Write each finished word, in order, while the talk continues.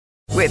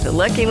With the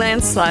Lucky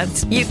Land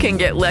Slots, you can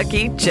get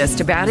lucky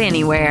just about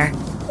anywhere.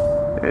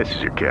 This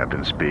is your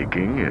captain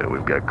speaking.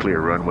 We've got clear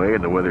runway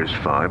and the weather's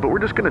fine, but we're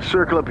just going to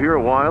circle up here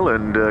a while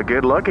and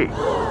get lucky.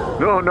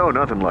 No,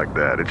 nothing like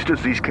that. It's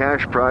just these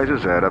cash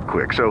prizes add up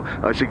quick. So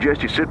I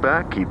suggest you sit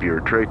back, keep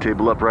your tray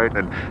table upright,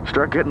 and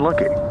start getting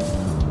lucky.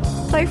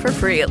 Play for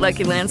free at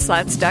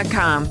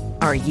LuckyLandSlots.com.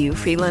 Are you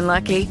feeling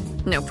lucky?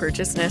 No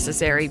purchase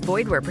necessary.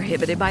 Void where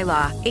prohibited by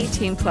law.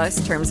 18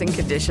 plus terms and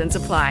conditions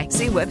apply.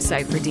 See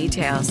website for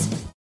details.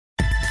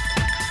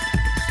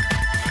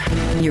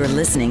 You're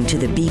listening to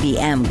the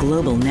BBM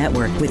Global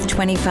Network with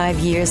 25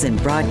 years in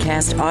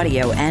broadcast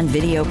audio and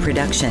video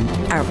production.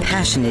 Our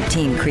passionate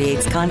team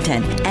creates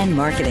content and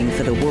marketing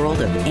for the world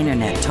of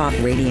Internet Talk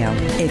Radio.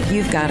 If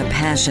you've got a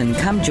passion,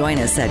 come join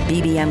us at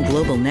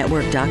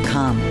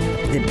bbmglobalnetwork.com.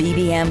 The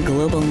BBM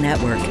Global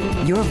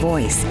Network. Your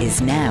voice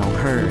is now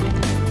heard.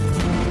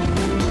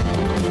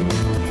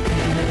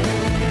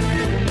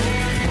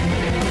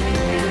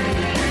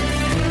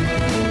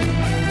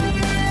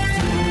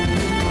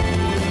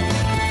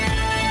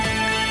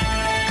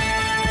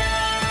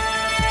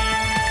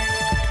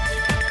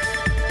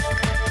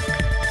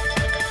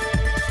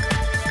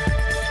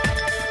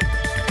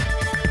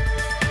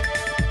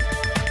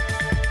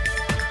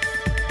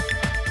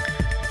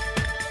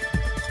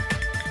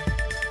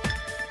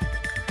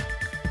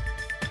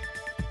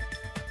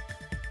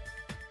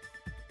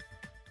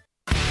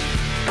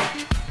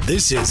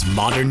 This is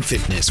Modern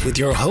Fitness with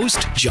your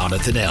host,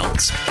 Jonathan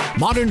Ells.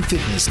 Modern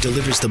Fitness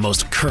delivers the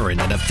most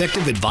current and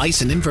effective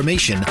advice and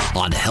information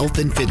on health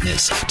and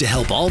fitness to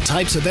help all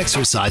types of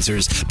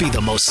exercisers be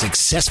the most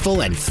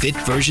successful and fit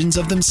versions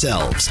of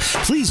themselves.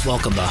 Please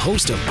welcome the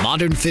host of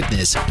Modern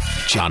Fitness,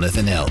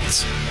 Jonathan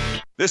Ells.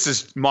 This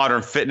is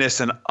Modern Fitness,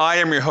 and I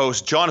am your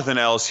host, Jonathan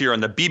Ells, here on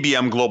the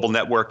BBM Global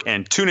Network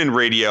and TuneIn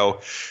Radio.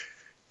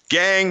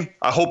 Gang,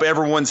 I hope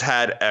everyone's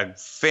had a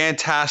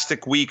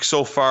fantastic week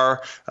so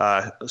far.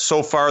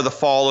 The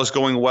fall is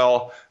going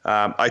well.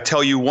 I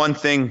tell you one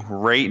thing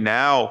right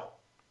now,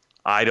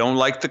 I don't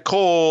like the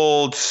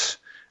cold,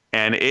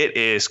 and it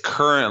is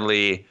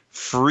currently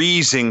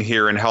freezing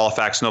here in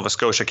Halifax, Nova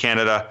Scotia,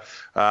 Canada.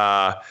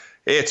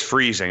 It's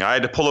freezing. I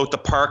had to pull out the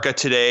parka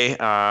today,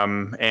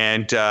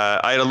 and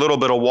I had a little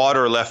bit of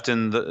water left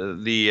in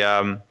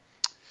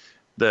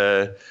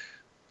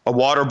a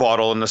water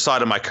bottle in the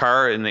side of my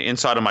car, in the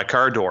inside of my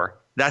car door.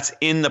 That's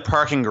in the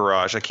parking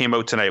garage. I came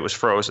out tonight, it was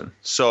frozen.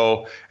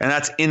 So, and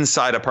that's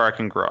inside a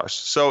parking garage.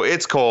 So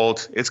it's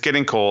cold, it's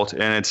getting cold,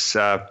 and it's,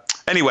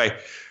 anyway,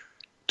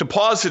 to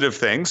positive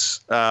things.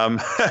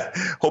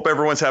 Hope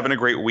everyone's having a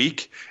great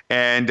week,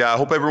 and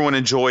hope everyone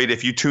enjoyed.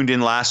 If you tuned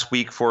in last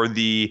week for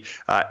the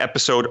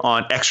episode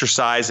on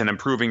exercise and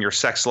improving your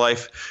sex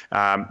life,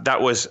 that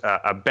was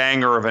a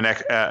banger of an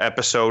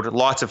episode.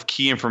 Lots of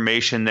key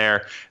information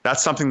there.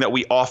 That's something that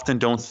we often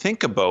don't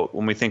think about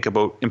when we think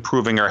about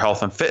improving our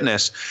health and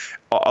fitness.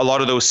 A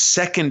lot of those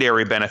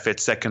secondary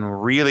benefits that can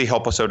really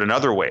help us out in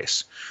other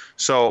ways.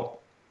 So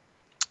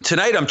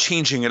tonight, I'm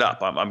changing it up.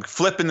 I'm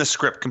flipping the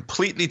script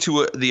completely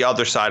to the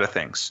other side of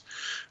things.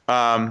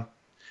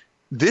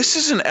 This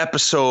is an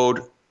episode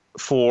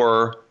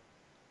for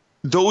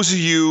those of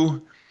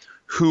you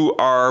who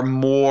are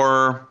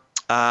more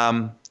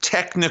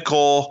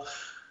technical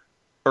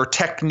or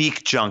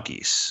technique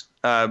junkies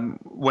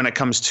when it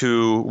comes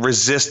to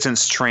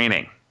resistance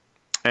training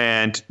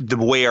and the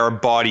way our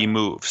body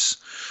moves.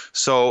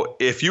 So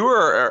if you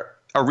are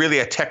really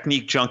a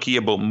technique junkie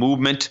about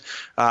movement.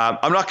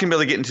 I'm not going to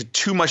be able to get into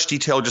too much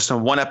detail just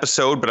on one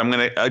episode, but I'm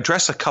going to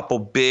address a couple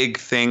big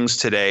things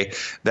today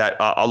that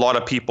a lot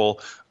of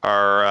people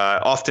are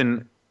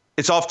often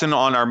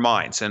on our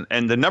minds.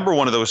 And the number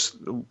one of those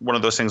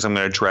things I'm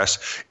going to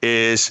address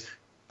is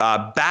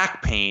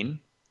back pain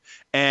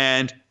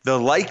and the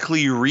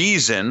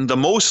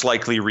most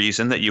likely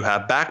reason that you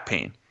have back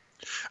pain.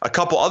 A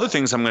couple other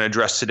things I'm going to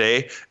address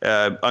today.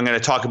 I'm going to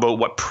talk about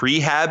what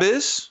prehab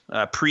is.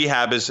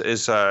 Prehab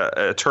is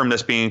a term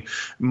that's being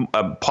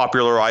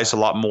popularized a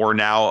lot more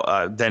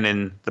now than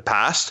in the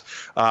past.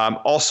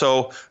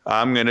 Also,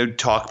 I'm going to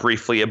talk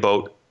briefly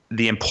about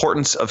the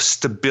importance of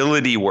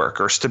stability work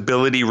or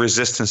stability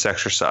resistance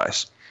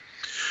exercise.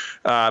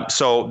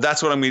 So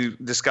that's what I'm going to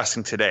be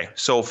discussing today.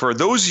 So for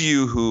those of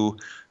you who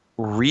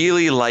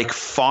really like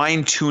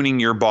fine-tuning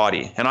your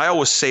body, and I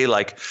always say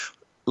like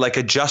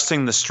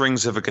adjusting the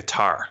strings of a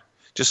guitar,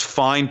 just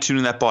fine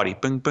tuning that body.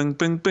 Bing, bing,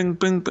 bing, bing,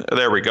 bing, bing.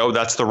 There we go.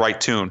 That's the right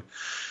tune.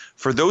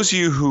 For those of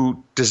you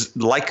who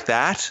like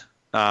that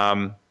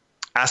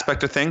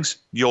aspect of things,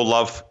 you'll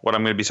love what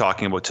I'm going to be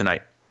talking about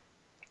tonight.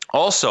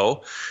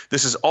 Also,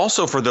 this is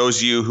also for those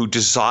of you who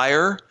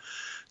desire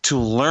to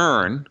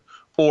learn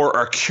or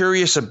are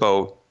curious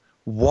about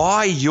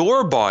why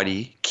your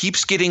body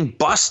keeps getting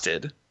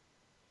busted,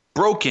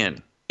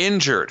 broken,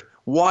 injured,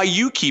 why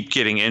you keep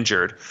getting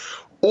injured,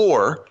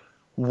 or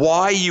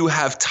why you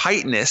have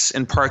tightness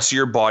in parts of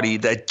your body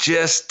that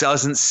just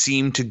doesn't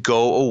seem to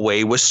go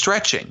away with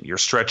stretching. You're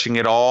stretching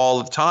it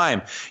all the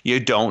time. You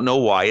don't know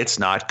why it's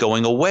not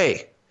going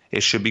away.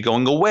 It should be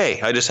going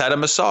away. I just had a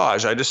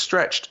massage. I just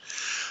stretched.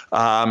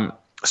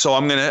 So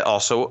I'm going to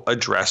also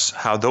address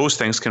how those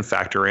things can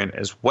factor in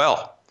as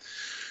well.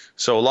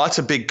 So lots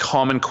of big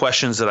common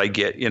questions that I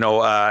get.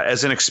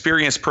 As an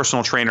experienced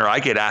personal trainer, I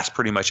get asked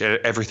pretty much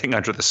everything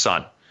under the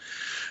sun.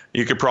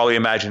 You could probably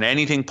imagine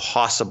anything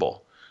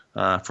possible,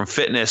 from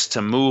fitness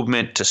to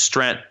movement to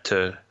strength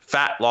to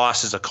fat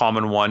loss is a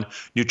common one.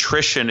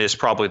 Nutrition is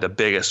probably the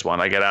biggest one.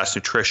 I get asked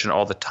nutrition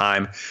all the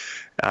time.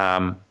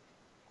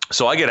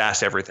 So I get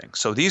asked everything.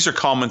 So these are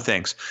common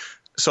things.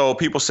 So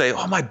people say,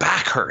 "Oh, my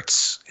back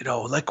hurts."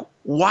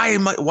 Why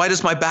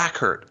does my back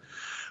hurt?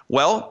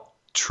 Well,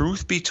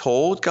 truth be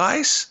told,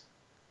 guys,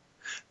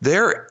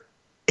 there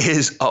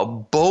is a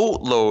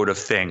boatload of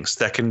things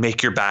that can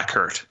make your back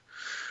hurt.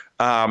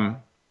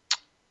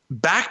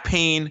 Back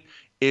pain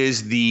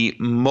is the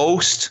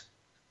most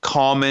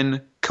common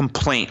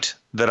complaint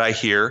that I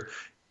hear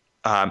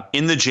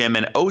in the gym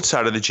and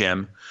outside of the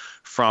gym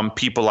from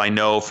people I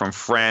know, from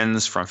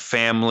friends, from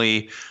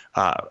family,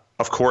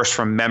 of course,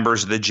 from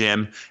members of the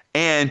gym.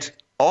 And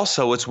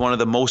also, it's one of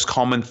the most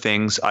common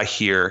things I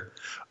hear,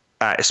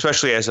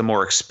 especially as a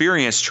more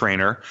experienced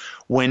trainer,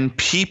 when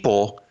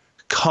people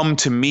come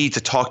to me to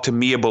talk to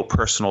me about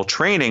personal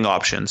training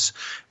options.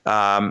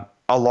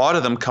 A lot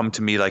of them come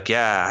to me like,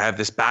 "Yeah, I have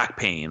this back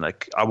pain.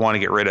 Like, I want to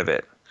get rid of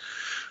it."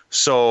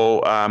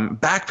 So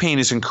back pain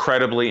is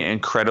incredibly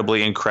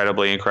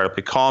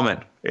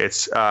common.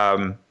 It's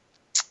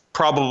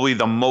probably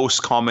the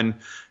most common,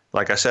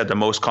 like I said, the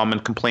most common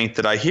complaint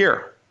that I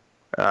hear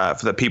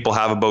that people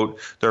have about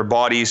their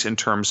bodies in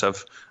terms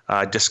of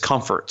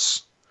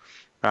discomforts.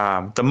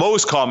 The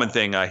most common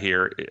thing I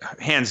hear,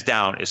 hands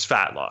down, is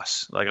fat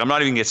loss. Like, I'm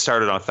not even get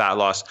started on fat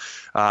loss.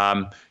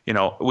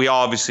 We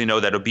obviously know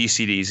that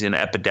obesity is an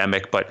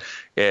epidemic, but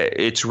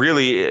it's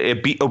really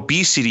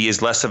obesity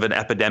is less of an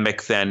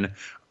epidemic than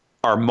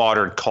our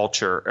modern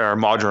culture, our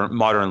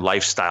modern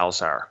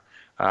lifestyles are.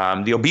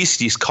 The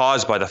obesity is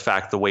caused by the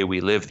fact the way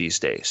we live these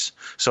days.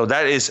 So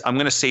I'm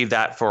going to save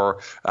that for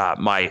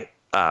my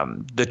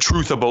the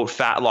Truth About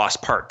Fat Loss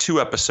Part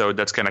 2 episode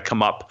that's going to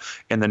come up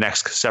in the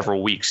next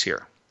several weeks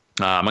here.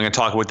 I'm going to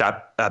talk about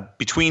that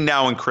between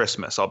now and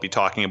Christmas. I'll be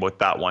talking about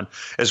that one,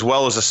 as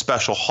well as a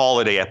special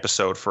holiday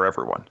episode for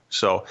everyone.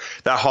 So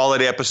that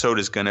holiday episode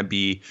is going to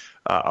be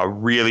a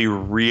really,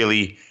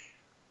 really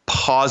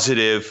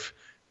positive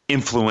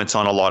influence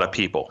on a lot of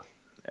people.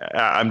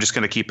 I'm just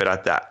going to keep it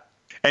at that.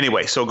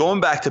 Anyway, so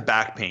going back to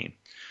back pain,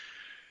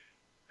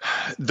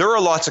 there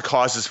are lots of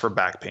causes for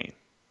back pain.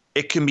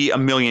 It can be a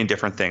million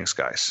different things,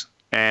 guys.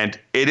 And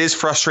it is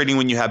frustrating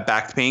when you have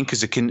back pain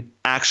because it can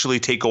actually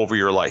take over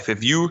your life.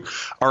 If you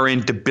are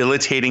in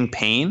debilitating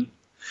pain,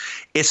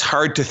 it's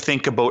hard to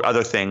think about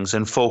other things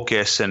and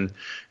focus and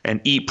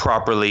eat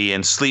properly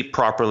and sleep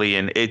properly.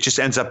 And it just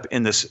ends up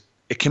in this,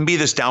 it can be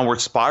this downward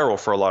spiral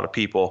for a lot of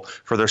people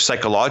for their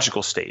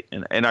psychological state.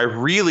 And I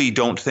really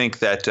don't think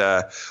that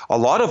a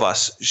lot of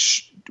us,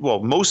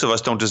 most of us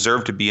don't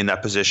deserve to be in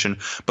that position,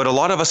 but a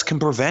lot of us can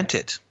prevent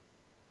it.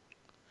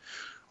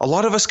 A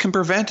lot of us can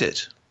prevent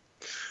it.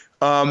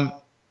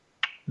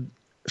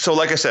 So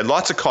like I said,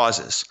 lots of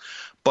causes,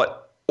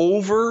 but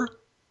over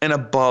and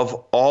above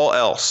all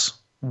else,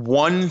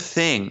 one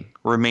thing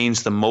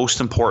remains the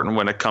most important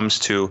when it comes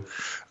to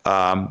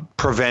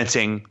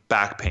preventing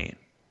back pain.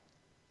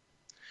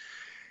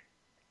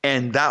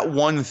 And that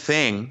one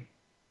thing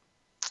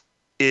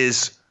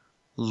is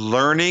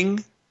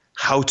learning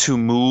how to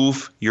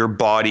move your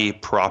body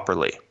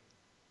properly.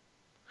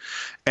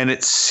 And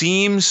it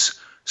seems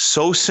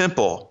so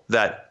simple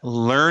that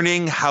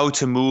learning how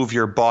to move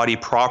your body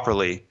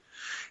properly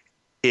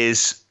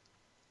is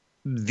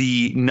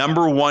the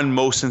number one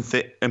most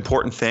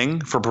important thing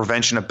for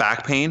prevention of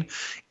back pain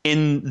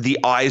in the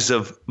eyes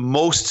of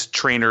most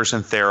trainers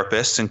and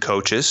therapists and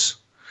coaches,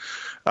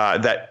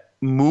 that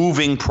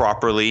moving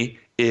properly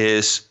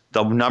is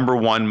the number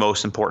one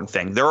most important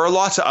thing. There are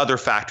lots of other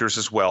factors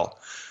as well,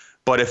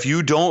 but if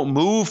you don't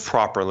move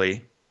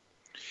properly,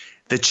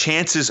 the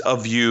chances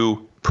of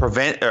you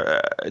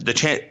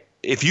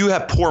if you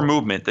have poor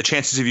movement, the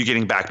chances of you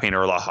getting back pain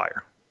are a lot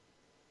higher.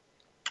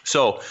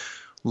 So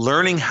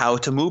learning how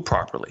to move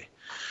properly.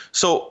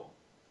 So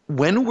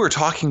when we're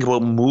talking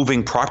about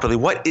moving properly,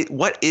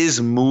 what is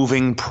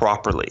moving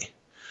properly?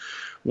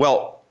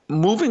 Well,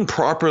 moving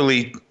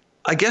properly,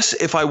 I guess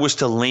if I was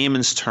to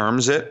layman's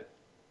terms it,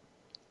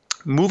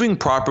 moving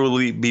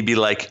properly would be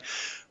like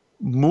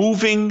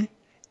moving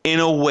in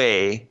a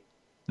way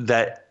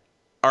that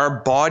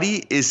our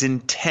body is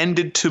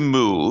intended to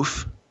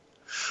move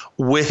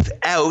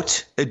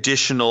without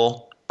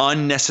additional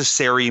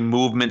unnecessary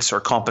movements or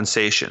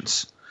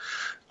compensations.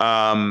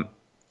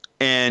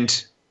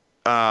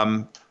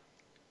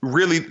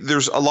 Really,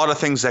 there's a lot of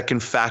things that can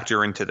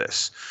factor into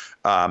this.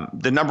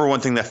 The number one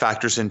thing that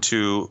factors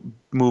into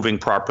moving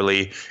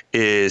properly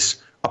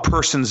is a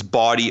person's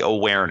body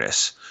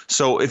awareness.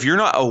 So if you're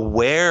not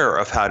aware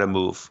of how to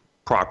move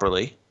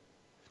properly,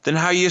 then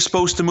how are you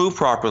supposed to move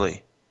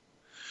properly?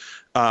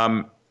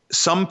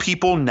 Some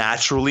people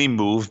naturally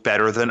move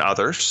better than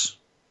others.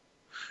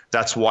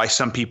 That's why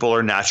some people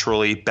are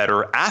naturally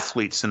better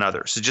athletes than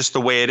others. It's just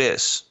the way it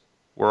is.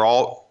 We're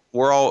all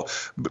We're all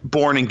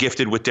born and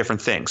gifted with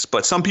different things,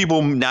 but some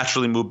people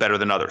naturally move better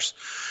than others.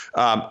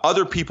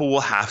 Other people will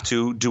have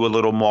to do a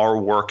little more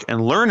work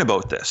and learn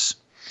about this.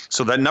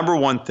 So that number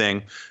one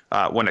thing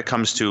when it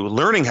comes to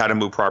learning how to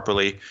move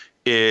properly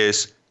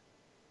is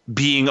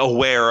being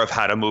aware of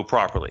how to move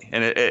properly.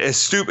 And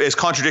as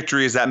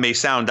contradictory as that may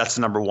sound, that's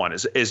the number one,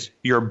 is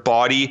your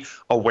body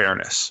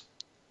awareness.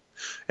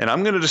 And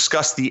I'm going to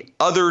discuss the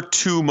other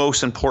two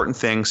most important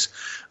things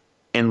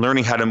in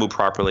learning how to move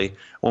properly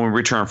when we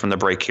return from the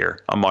break here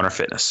on Modern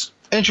Fitness.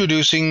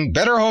 Introducing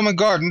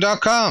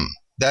BetterHomeAndGarden.com.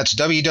 That's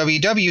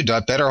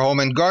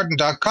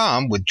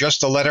www.betterhomeandgarden.com with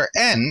just the letter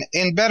N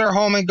in Better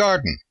Home and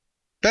Garden.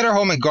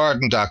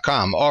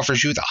 BetterHomeAndGarden.com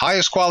offers you the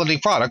highest quality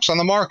products on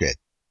the market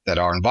that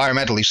are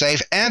environmentally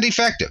safe and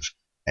effective,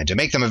 and to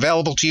make them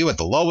available to you at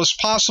the lowest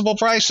possible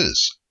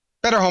prices.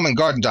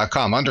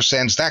 BetterHomeAndGarden.com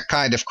understands that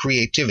kind of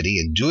creativity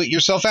and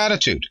do-it-yourself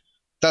attitude.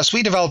 Thus,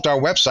 we developed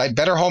our website,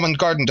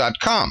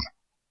 BetterHomeAndGarden.com.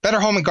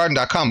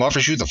 BetterHomeAndGarden.com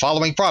offers you the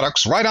following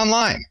products right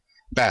online: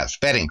 bath,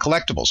 bedding,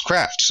 collectibles,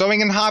 craft,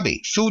 sewing and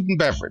hobby, food and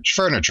beverage,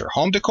 furniture,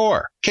 home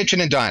decor, kitchen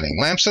and dining,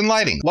 lamps and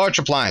lighting, large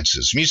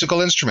appliances,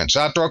 musical instruments,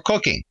 outdoor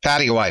cooking,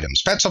 patio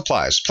items, pet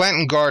supplies, plant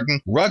and garden,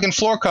 rug and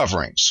floor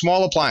coverings,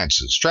 small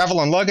appliances,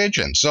 travel and luggage,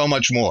 and so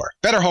much more.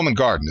 Better Home and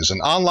Garden is an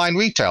online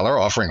retailer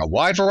offering a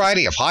wide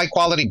variety of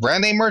high-quality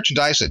brand-name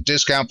merchandise at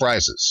discount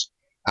prices.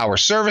 Our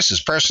service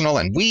is personal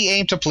and we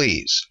aim to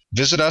please.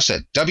 Visit us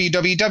at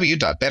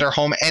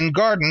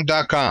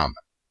www.betterhomeandgarden.com.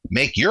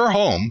 Make your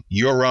home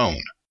your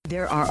own.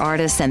 There are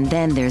artists, and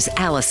then there's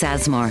Alice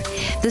Asmar.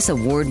 This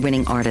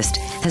award-winning artist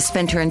has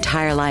spent her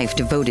entire life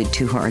devoted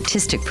to her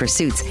artistic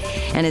pursuits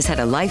and has had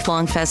a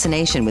lifelong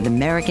fascination with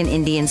American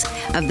Indians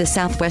of the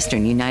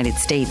southwestern United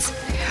States.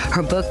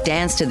 Her book,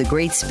 Dance to the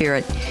Great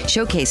Spirit,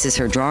 showcases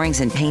her drawings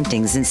and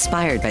paintings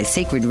inspired by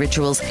sacred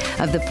rituals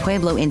of the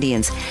Pueblo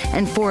Indians,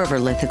 and 4 of her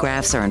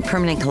lithographs are in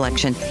permanent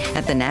collection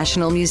at the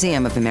National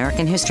Museum of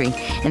American History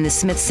and the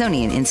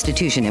Smithsonian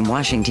Institution in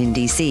Washington,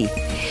 D.C.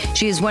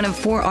 She is one of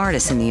 4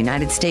 artists in the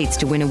United States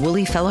to win a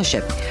Woolley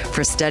Fellowship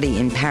for study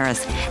in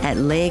Paris at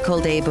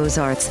L'École des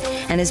Beaux-Arts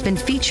and has been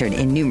featured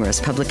in numerous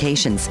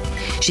publications.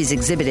 She's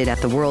exhibited at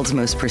the world's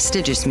most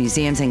prestigious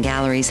museums and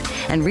galleries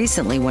and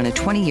recently won a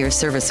 20-year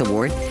service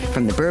award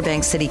from the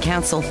Burbank City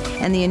Council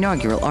and the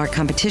inaugural art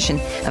competition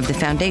of the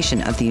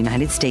Foundation of the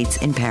United States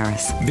in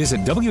Paris.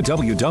 Visit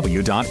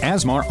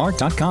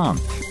www.asmarart.com,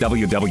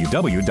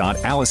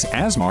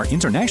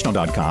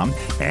 www.aliceasmarinternational.com,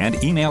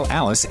 and email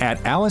Alice at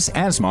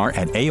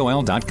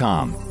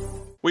aliceasmar@aol.com.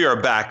 We are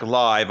back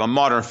live on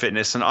Modern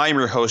Fitness, and I'm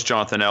your host,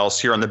 Jonathan Els,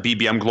 here on the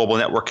BBM Global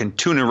Network and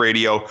TuneIn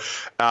Radio.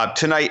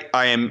 Tonight,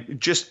 I am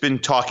just been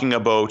talking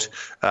about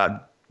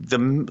the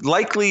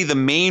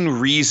main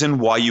reason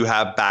why you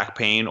have back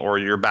pain or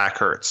your back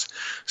hurts.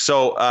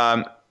 So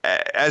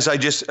as I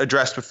just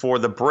addressed before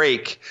the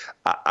break,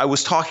 I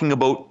was talking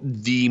about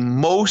the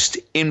most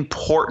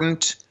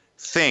important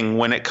thing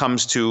when it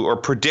comes to, or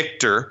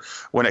predictor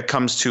when it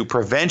comes to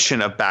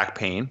prevention of back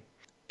pain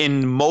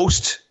in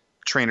most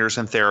trainers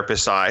and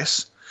therapists'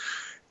 eyes,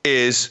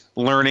 is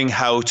learning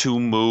how to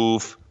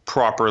move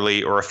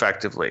properly or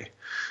effectively.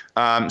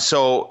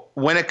 So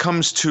when it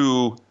comes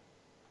to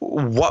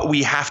what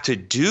we have to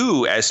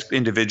do as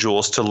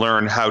individuals to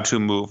learn how to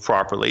move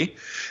properly,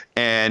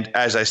 and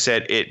as I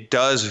said, it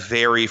does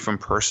vary from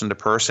person to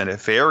person. It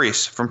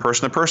varies from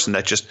person to person.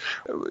 That just,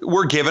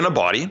 we're given a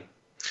body,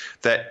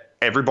 that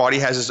everybody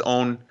has his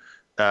own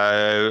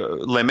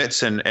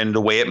limits and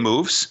the way it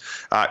moves.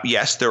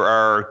 Yes, there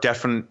are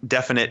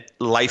definite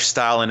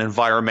lifestyle and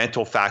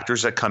environmental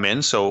factors that come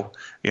in. So,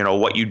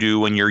 what you do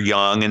when you're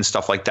young and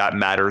stuff like that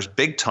matters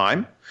big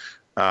time.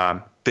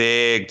 But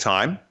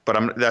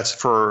that's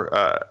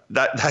for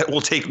that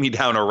will take me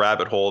down a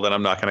rabbit hole that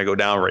I'm not going to go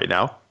down right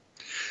now.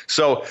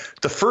 So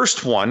the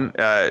first one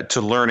to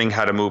learning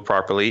how to move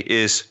properly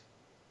is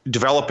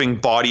developing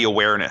body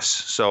awareness.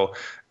 So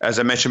as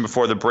I mentioned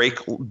before the break,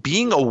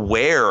 being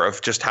aware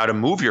of just how to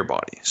move your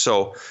body.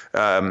 So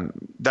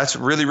that's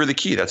really, really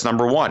key. That's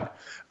number one.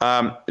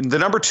 The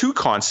number two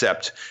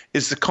concept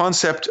is the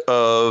concept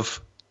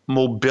of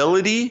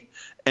mobility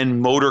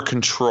and motor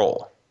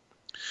control.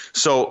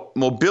 So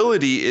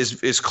mobility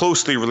is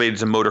closely related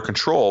to motor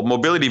control.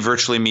 Mobility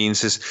virtually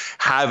means is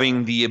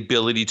having the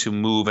ability to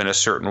move in a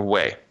certain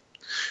way.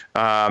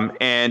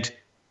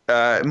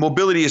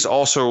 Mobility is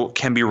also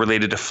can be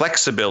related to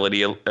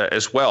flexibility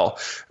as well,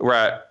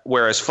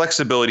 whereas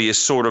flexibility is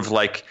sort of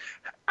like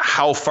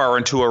how far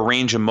into a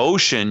range of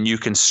motion you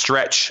can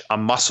stretch a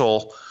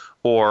muscle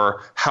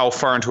or how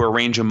far into a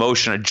range of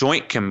motion a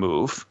joint can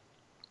move.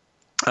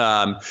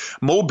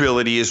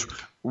 Mobility is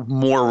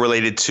more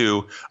related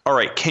to, all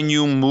right, can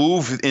you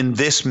move in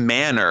this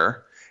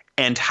manner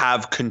and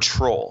have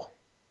control?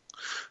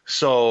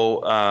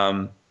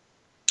 So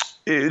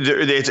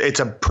it's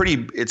a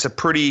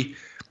pretty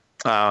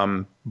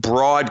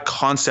broad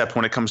concept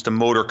when it comes to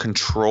motor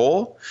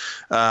control.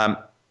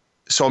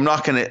 So I'm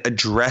not going to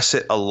address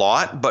it a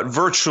lot, but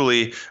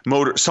virtually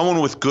someone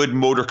with good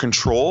motor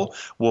control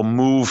will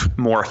move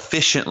more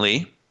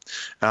efficiently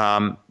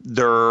The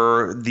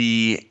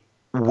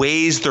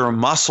ways their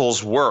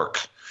muscles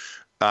work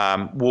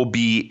will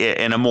be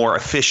in a more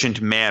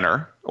efficient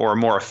manner or a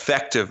more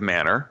effective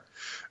manner,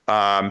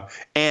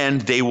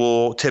 and they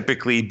will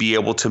typically be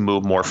able to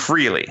move more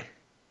freely.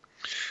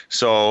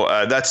 So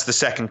that's the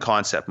second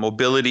concept,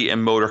 mobility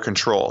and motor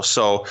control.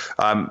 So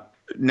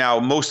now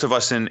most of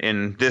us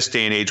in this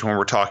day and age, when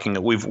we're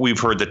talking, we've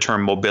heard the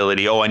term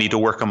mobility. Oh, I need to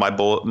work on my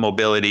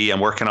mobility. I'm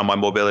working on my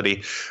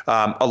mobility.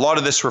 A lot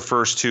of this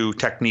refers to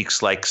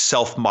techniques like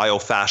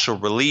self-myofascial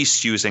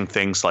release, using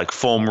things like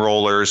foam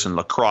rollers and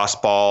lacrosse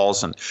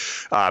balls and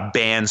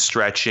band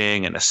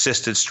stretching and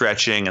assisted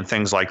stretching and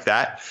things like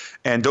that.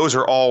 And those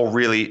are all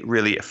really,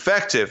 really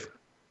effective.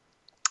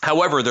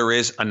 However, there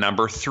is a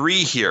number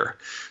 3 here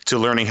to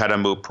learning how to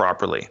move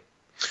properly.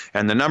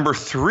 And the number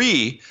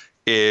 3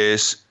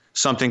 is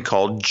something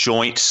called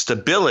joint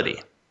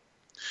stability.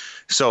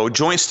 So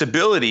joint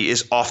stability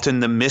is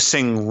often the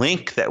missing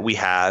link that we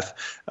have,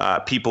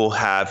 people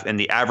have, and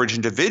the average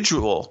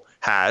individual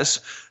has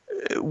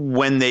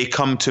when they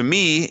come to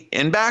me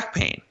in back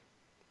pain.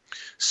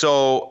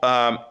 So,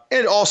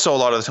 and also a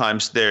lot of the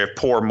times they have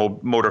poor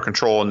motor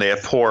control and they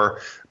have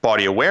poor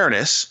body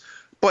awareness,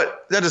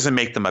 but that doesn't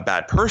make them a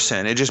bad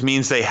person. It just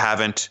means they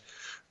haven't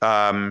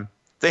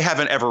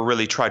ever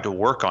really tried to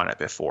work on it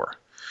before.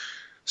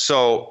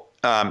 So,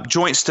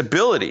 joint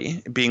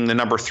stability, being the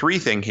number 3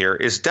 thing here,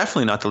 is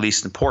definitely not the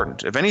least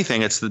important. If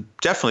anything, it's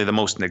definitely the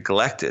most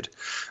neglected.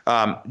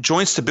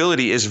 Joint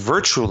stability is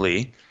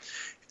virtually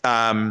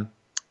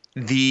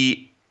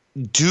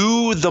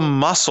do the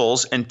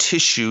muscles and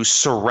tissue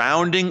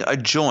surrounding a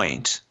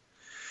joint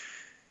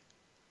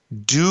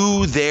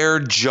do their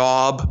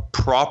job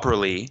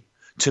properly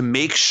to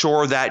make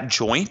sure that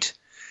joint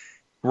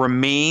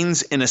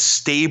remains in a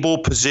stable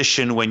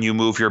position when you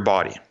move your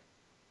body.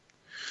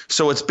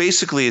 So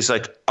it's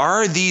like,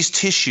 are these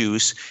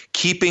tissues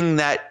keeping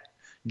that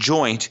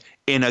joint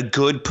in a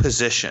good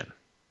position?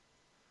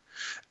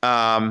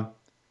 And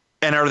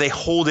are they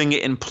holding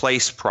it in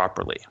place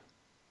properly?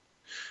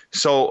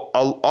 So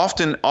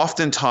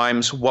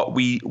oftentimes what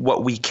we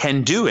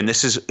can do, and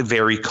this is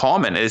very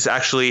common, is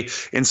actually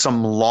in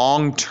some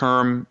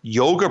long-term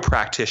yoga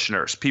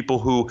practitioners, people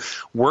who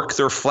work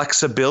their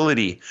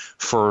flexibility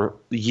for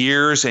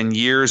years and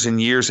years and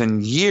years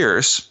and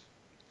years,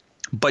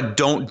 but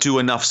don't do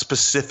enough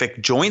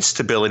specific joint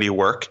stability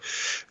work,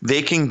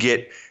 they can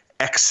get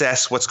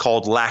excess, what's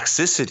called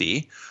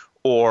laxicity,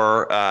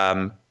 or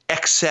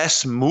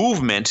excess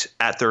movement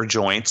at their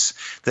joints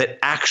that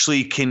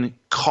actually can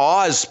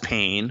cause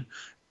pain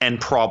and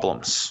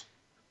problems.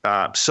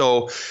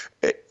 So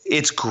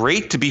it's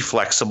great to be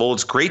flexible.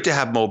 It's great to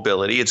have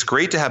mobility. It's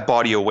great to have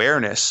body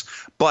awareness.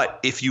 But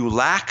if you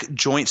lack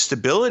joint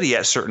stability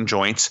at certain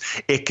joints,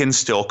 it can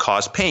still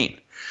cause pain.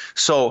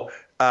 So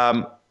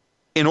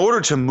in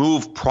order to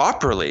move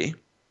properly,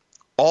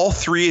 all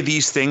 3 of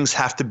these things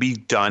have to be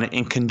done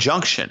in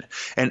conjunction.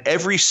 And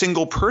every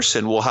single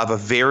person will have a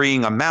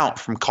varying amount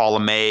from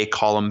column A,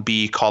 column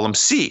B, column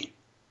C.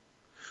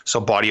 So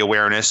body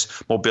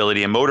awareness,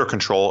 mobility and motor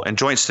control, and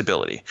joint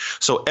stability.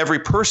 So every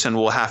person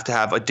will have to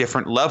have a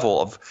different level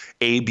of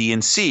A, B,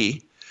 and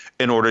C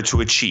in order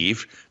to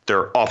achieve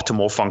their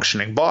optimal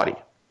functioning body.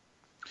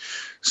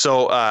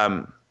 So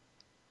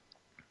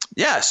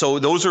so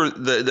those are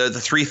the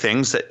 3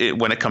 things that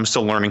when it comes to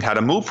learning how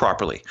to move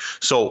properly.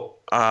 So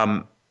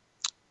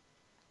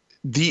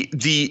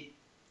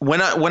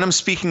when I'm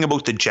speaking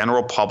about the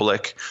general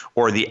public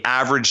or the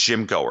average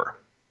gym goer,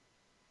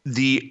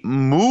 the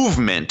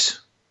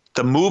movement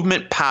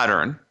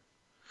pattern,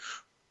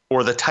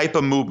 or the type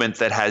of movement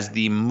that has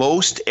the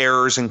most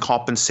errors and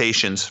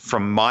compensations,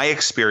 from my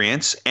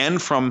experience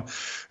and from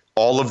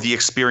all of the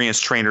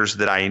experienced trainers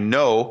that I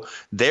know,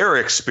 their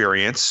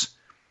experience,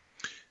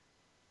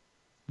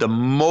 the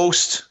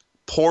most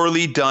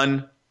poorly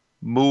done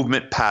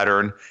movement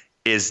pattern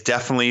is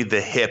definitely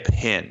the hip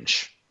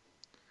hinge.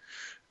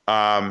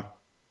 And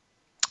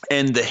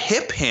the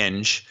hip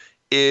hinge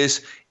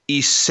is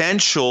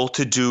essential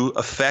to do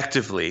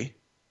effectively,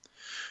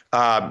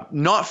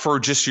 not for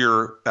just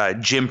your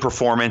gym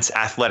performance,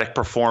 athletic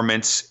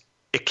performance.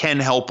 It can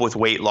help with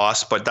weight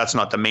loss, but that's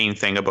not the main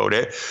thing about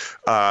it.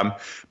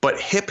 But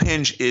hip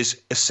hinge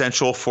is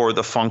essential for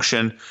the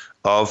function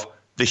of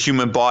the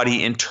human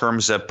body in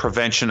terms of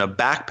prevention of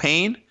back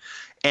pain,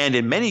 and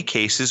in many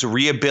cases,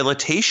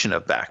 rehabilitation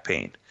of back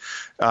pain.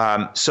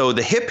 So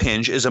the hip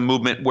hinge is a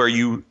movement where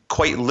you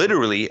quite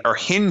literally are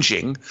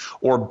hinging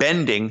or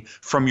bending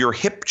from your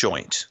hip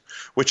joint,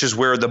 which is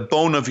where the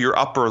bone of your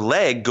upper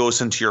leg goes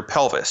into your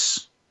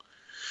pelvis.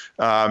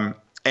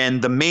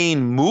 And the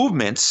main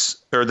movements,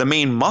 or the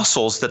main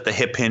muscles that the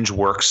hip hinge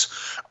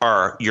works,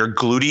 are your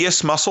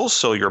gluteus muscles,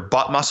 so your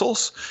butt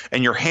muscles,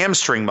 and your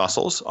hamstring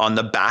muscles on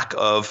the back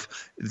of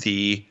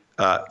the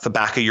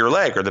back of your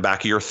leg or the back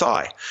of your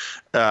thigh.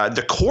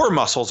 The core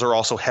muscles are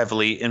also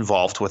heavily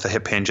involved with the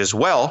hip hinge as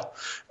well.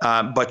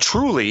 But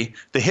truly,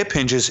 the hip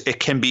hinge it's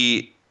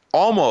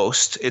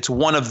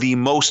one of the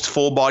most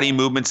full body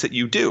movements that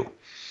you do.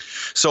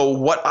 So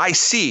what I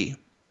see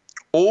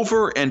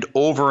over and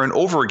over and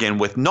over again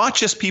with not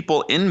just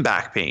people in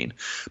back pain,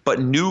 but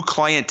new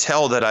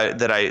clientele that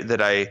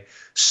I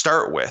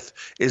start with,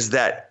 is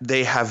that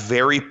they have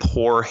very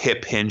poor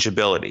hip hinge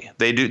ability.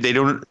 They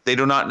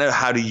do not know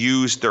how to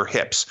use their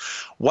hips.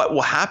 What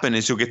will happen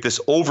is you'll get this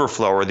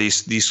overflow, or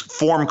these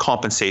form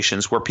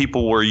compensations, where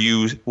people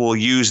will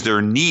use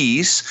their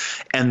knees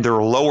and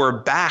their lower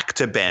back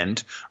to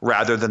bend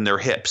rather than their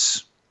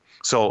hips.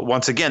 So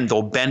once again,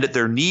 they'll bend at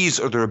their knees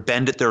or they'll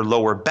bend at their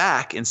lower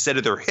back instead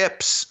of their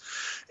hips.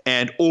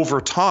 And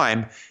over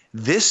time,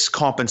 this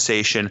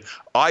compensation,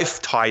 I've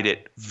tied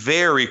it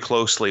very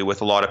closely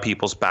with a lot of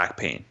people's back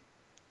pain.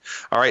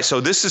 All right,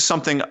 so this is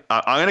something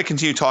I'm going to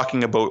continue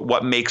talking about,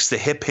 what makes the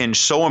hip hinge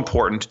so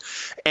important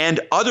and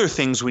other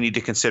things we need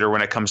to consider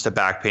when it comes to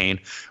back pain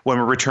when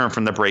we return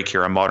from the break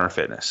here on Modern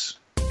Fitness.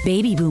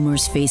 Baby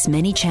boomers face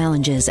many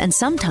challenges, and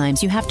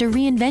sometimes you have to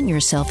reinvent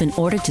yourself in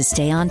order to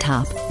stay on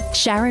top.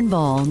 Sharon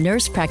Ball,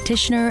 nurse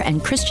practitioner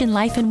and Christian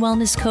life and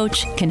wellness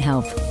coach, can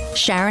help.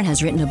 Sharon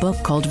has written a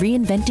book called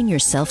Reinventing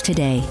Yourself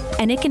Today,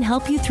 and it can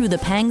help you through the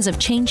pangs of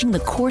changing the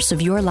course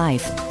of your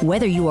life.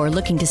 Whether you are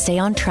looking to stay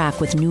on track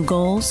with new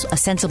goals, a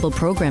sensible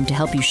program to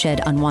help you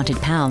shed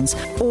unwanted pounds,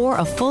 or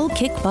a full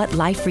kick-butt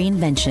life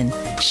reinvention,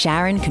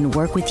 Sharon can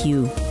work with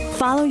you.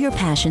 Follow your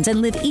passions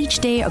and live each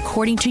day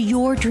according to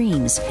your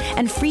dreams,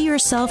 and free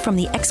yourself from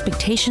the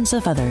expectations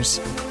of others.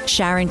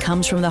 Sharon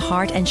comes from the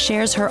heart and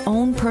shares her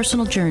own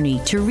personal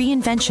journey to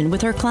reinvention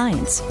with her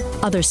clients.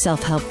 Other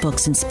self-help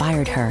books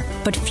inspired her,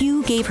 but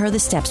few gave her the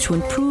steps to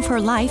improve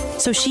her life,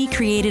 so she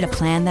created a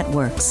plan that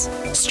works.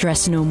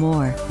 Stress no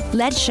more.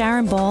 Let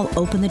Sharon Ball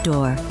open the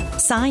door.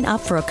 Sign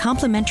up for a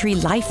complimentary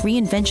life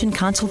reinvention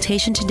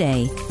consultation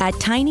today at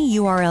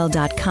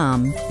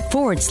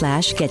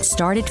tinyurl.com/get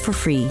started for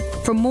free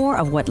for more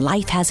of what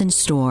life has in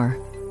store.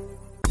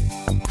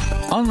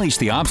 Unleash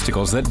the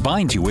obstacles that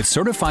bind you with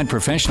certified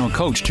professional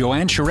coach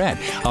Joanne Charette,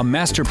 a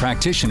master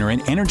practitioner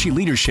in energy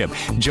leadership.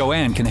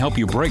 Joanne can help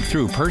you break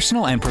through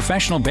personal and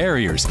professional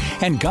barriers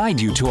and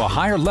guide you to a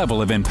higher level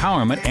of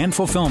empowerment and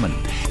fulfillment.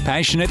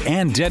 Passionate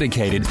and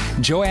dedicated,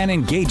 Joanne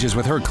engages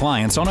with her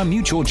clients on a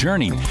mutual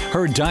journey.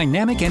 Her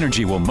dynamic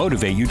energy will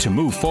motivate you to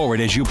move forward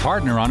as you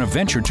partner on a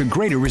venture to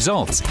greater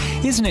results.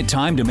 Isn't it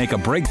time to make a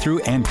breakthrough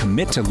and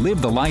commit to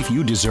live the life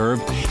you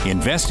deserve?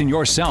 Invest in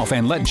yourself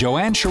and let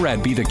Joanne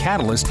Charette be the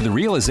catalyst to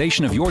the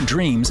realization of your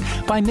dreams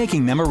by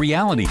making them a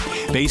reality.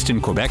 Based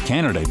in Quebec,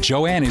 Canada,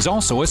 Joanne is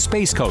also a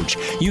space coach,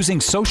 using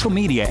social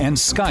media and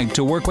Skype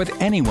to work with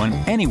anyone,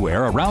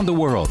 anywhere around the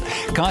world.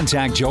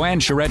 Contact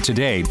Joanne Charette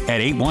today at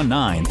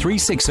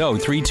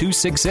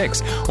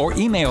 819-360-3266 or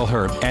email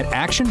her at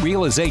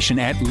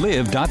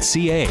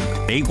actionrealization@live.ca.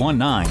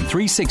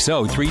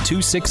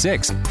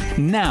 819-360-3266.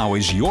 Now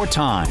is your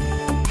time.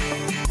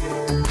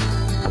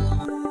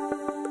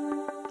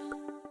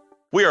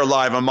 We are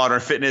live on Modern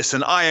Fitness,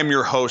 and I am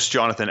your host,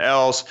 Jonathan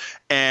Els.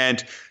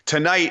 And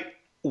tonight,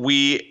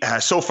 we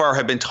so far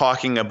have been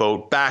talking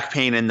about back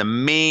pain, and the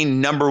main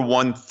number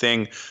one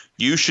thing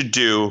you should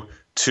do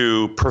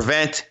to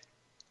prevent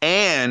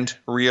and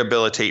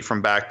rehabilitate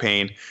from back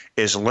pain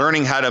is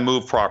learning how to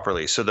move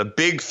properly. So the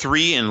big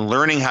three in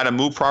learning how to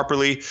move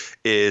properly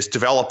is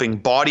developing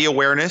body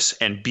awareness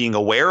and being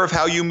aware of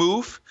how you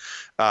move.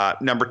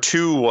 Number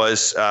two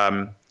was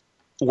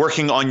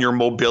working on your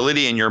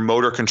mobility and your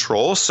motor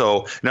control.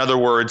 So in other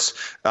words,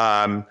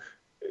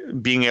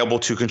 being able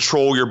to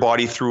control your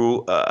body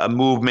through a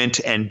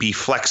movement and be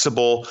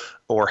flexible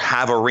or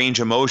have a range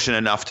of motion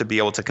enough to be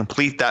able to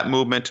complete that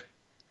movement.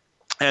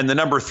 And the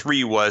number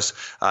three was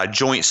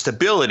joint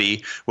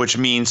stability, which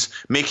means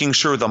making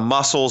sure the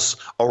muscles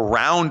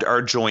around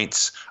our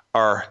joints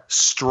are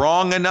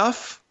strong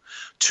enough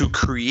to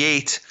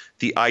create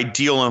the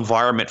ideal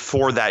environment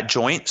for that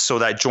joint, so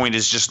that joint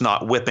is just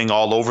not whipping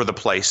all over the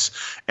place.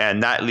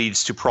 And that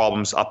leads to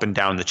problems up and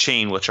down the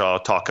chain, which I'll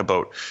talk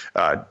about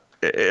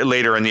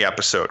later in the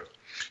episode.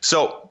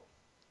 So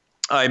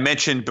I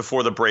mentioned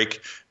before the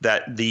break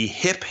that the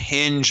hip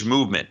hinge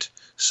movement,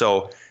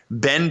 so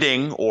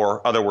bending, or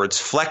other words,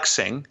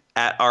 flexing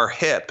at our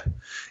hip,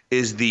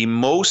 is the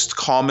most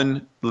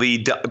poorly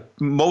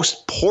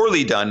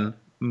done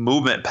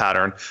movement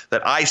pattern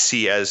that I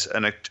see as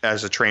a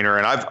trainer.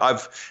 And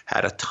I've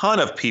had a ton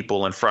of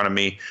people in front of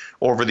me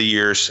over the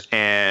years,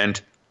 and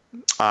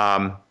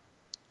I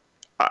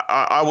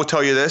will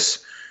tell you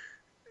this: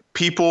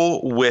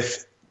 people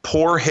with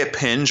poor hip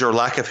hinge or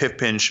lack of hip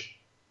hinge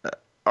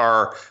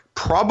are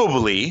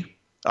probably,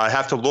 I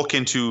have to look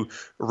into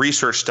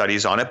research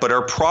studies on it, but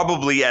are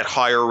probably at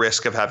higher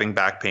risk of having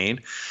back pain.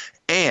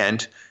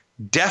 And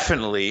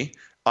definitely,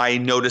 I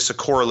notice a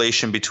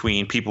correlation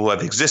between people who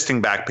have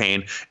existing back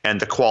pain and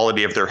the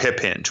quality of their hip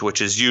hinge,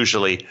 which is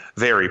usually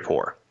very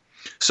poor.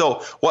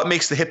 So what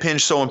makes the hip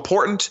hinge so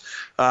important?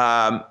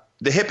 The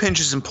hip hinge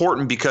is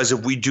important because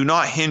if we do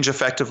not hinge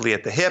effectively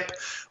at the hip,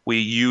 we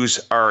use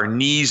our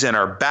knees and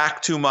our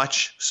back too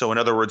much. So in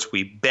other words,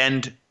 we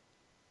bend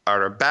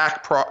our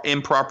back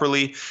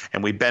improperly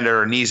and we bend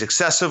our knees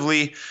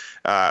excessively,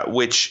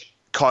 which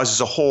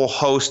causes a whole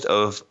host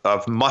of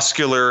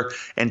muscular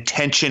and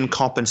tension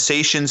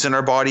compensations in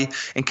our body,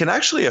 and can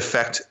actually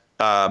affect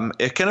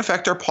it can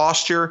affect our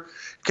posture.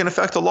 It can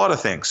affect a lot of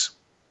things.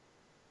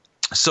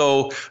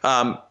 So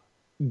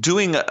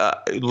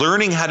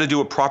learning how to do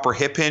a proper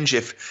hip hinge,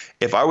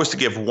 if I was to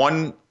give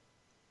one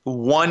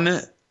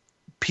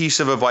piece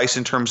of advice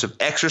in terms of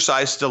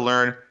exercise to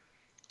learn,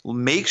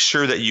 make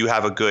sure that you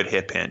have a good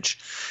hip hinge.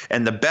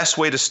 And the best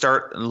way to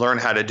start and learn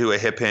how to do a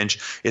hip hinge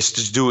is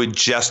to do it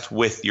just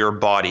with your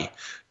body.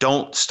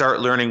 Don't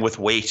start learning with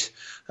weight.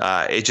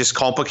 It just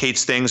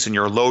complicates things, and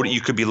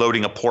you could be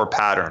loading a poor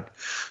pattern.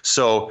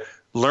 So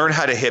learn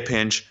how to hip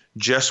hinge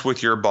just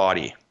with your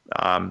body.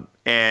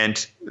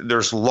 And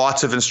there's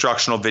lots of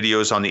instructional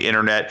videos on the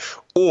internet,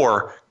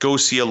 or go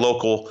see a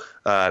local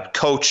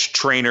coach,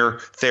 trainer,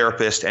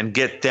 therapist, and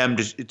get them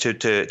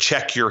to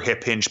check your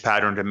hip hinge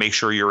pattern to make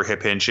sure you're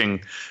hip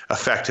hinging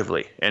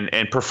effectively,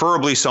 and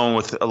preferably someone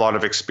with a lot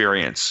of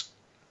experience.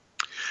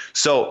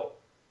 So,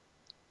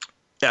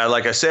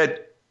 like I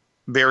said,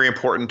 very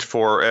important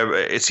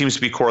it seems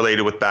to be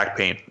correlated with back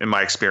pain in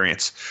my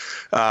experience.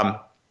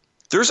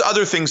 There's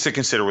other things to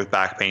consider with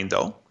back pain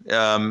though.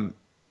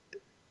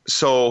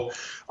 So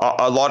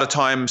a lot of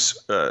times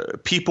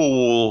people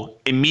will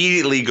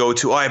immediately go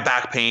to, I have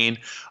back pain,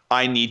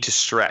 I need to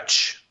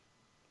stretch.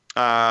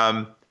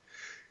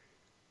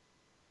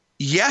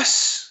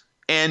 Yes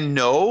and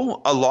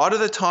no. A lot of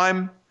the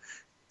time,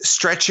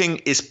 stretching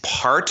is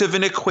part of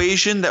an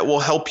equation that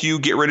will help you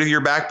get rid of your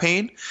back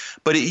pain,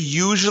 but it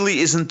usually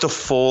isn't the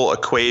full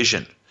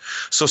equation.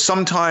 So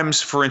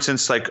sometimes, for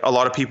instance, like a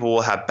lot of people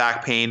will have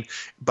back pain,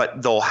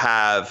 but they'll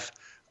have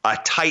a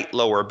tight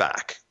lower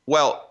back.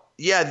 Well,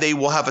 yeah, they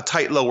will have a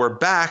tight lower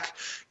back,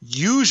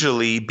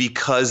 usually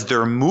because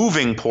they're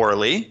moving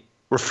poorly,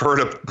 refer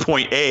to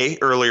point A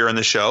earlier in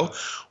the show,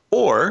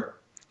 or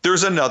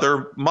there's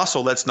another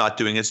muscle that's not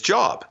doing its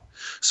job.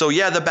 So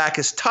yeah, the back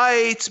is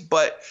tight,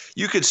 but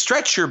you could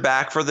stretch your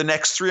back for the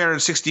next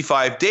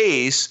 365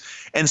 days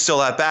and still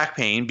have back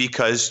pain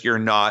because you're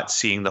not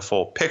seeing the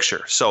full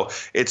picture. So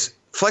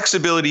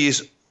flexibility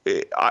is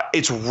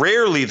it's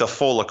rarely the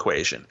full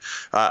equation.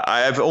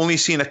 I've only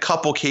seen a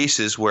couple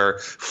cases where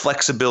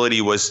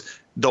flexibility was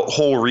the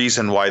whole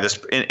reason why this,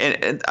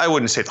 and I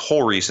wouldn't say the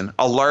whole reason,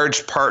 a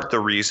large part the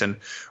reason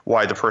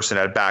why the person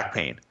had back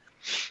pain.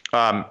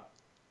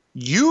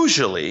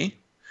 Usually,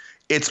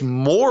 it's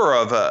more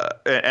of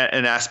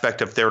an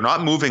aspect of they're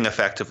not moving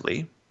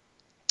effectively.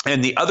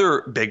 And the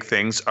other big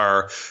things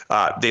are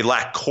they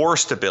lack core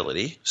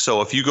stability. So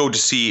if you go to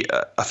see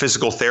a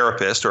physical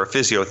therapist or a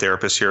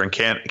physiotherapist here in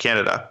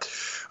Canada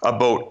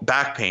about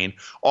back pain,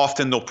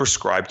 often they'll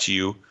prescribe to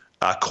you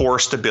core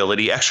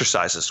stability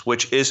exercises,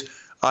 which is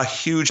a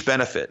huge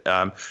benefit.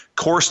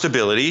 Core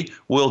stability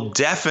will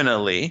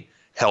definitely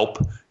help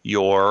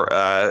your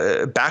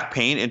back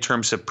pain in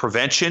terms of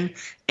prevention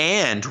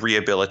and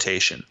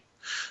rehabilitation.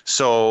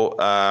 So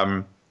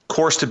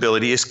core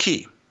stability is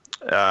key.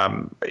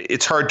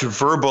 It's hard to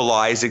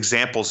verbalize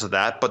examples of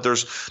that, but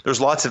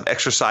there's lots of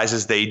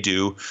exercises they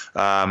do.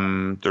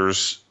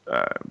 There's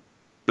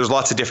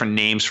lots of different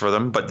names for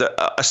them, but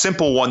a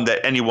simple one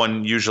that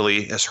anyone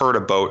usually has heard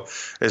about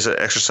is an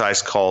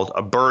exercise called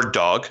a bird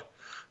dog.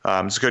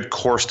 It's a good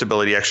core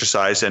stability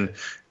exercise, and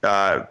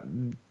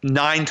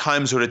 9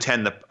 times out of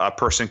 10, a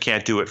person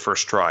can't do it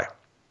first try.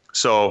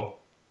 So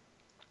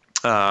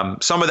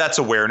some of that's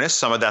awareness,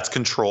 some of that's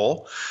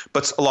control,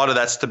 but a lot of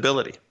that's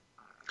stability.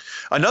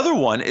 Another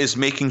one is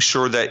making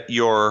sure that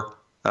you're,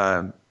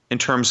 in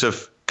terms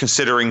of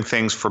considering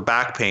things for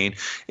back pain,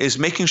 is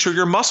making sure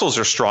your muscles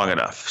are strong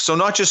enough. So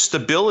not just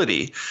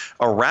stability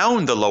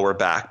around the lower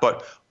back,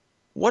 but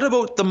what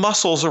about the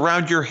muscles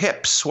around your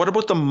hips? What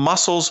about the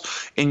muscles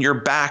in your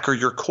back or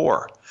your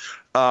core,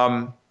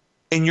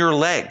 in your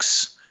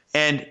legs?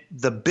 And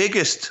the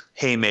biggest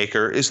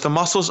haymaker is the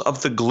muscles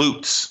of the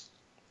glutes.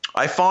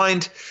 I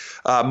find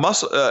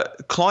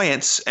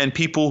clients and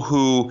people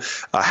who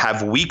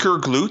have weaker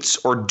glutes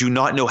or do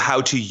not know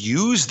how to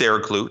use their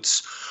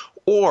glutes,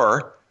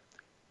 or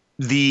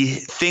the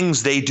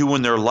things they do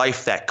in their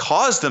life that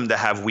cause them to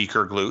have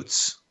weaker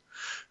glutes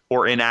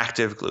or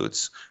inactive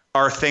glutes,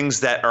 are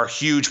things that are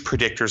huge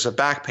predictors of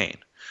back pain,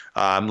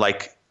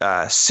 like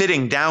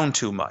sitting down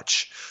too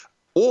much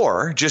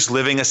or just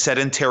living a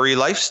sedentary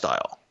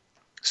lifestyle.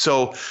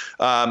 So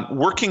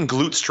working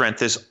glute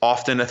strength is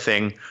often a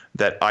thing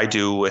that I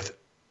do with,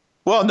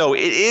 well, no,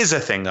 it is a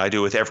thing I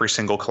do with every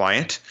single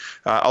client,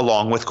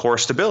 along with core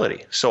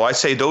stability. So I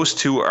say those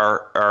two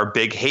are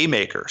big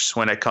haymakers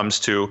when it comes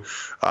to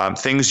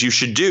things you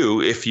should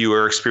do if you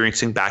are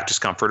experiencing back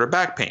discomfort or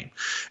back pain.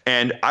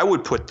 And I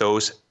would put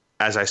those,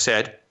 as I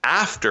said,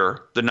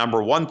 after the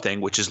number one thing,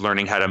 which is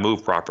learning how to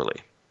move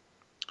properly.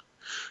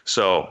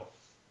 So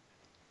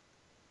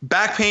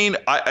back pain,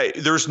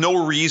 there's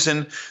no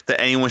reason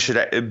that anyone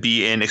should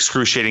be in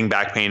excruciating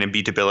back pain and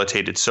be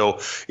debilitated. So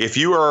if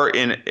you are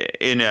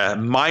in a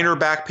minor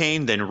back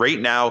pain, then right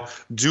now,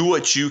 do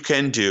what you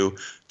can do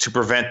to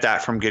prevent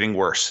that from getting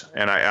worse.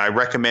 And I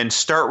recommend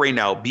start right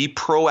now. Be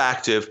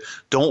proactive.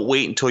 Don't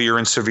wait until you're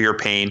in severe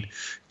pain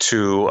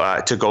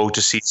to go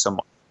to see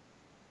someone.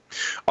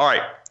 All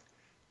right,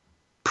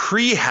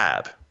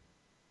 prehab.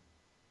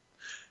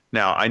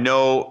 Now, I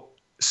know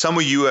some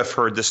of you have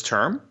heard this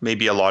term.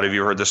 Maybe a lot of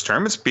you heard this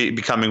term. It's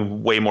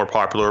becoming way more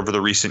popular over the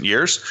recent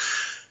years.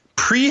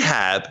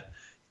 Prehab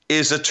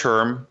is a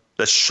term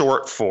that's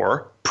short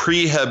for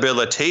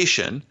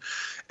prehabilitation.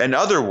 In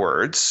other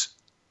words,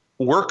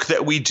 work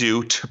that we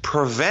do to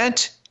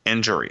prevent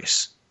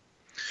injuries.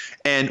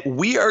 And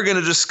we are going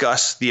to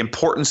discuss the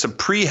importance of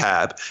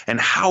prehab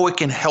and how it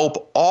can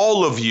help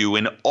all of you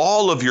in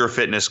all of your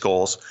fitness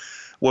goals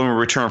when we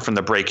return from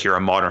the break here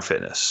on Modern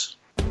Fitness.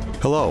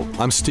 Hello,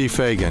 I'm Steve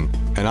Fagan,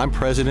 and I'm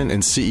president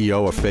and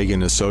CEO of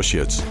Fagan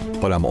Associates,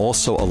 but I'm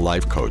also a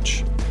life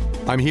coach.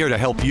 I'm here to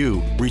help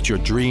you reach your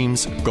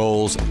dreams,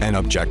 goals, and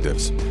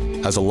objectives.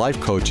 As a life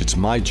coach, it's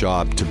my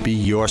job to be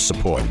your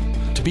support,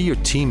 to be your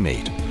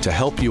teammate, to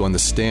help you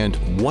understand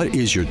what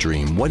is your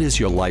dream, what is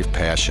your life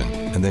passion,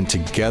 and then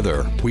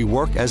together we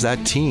work as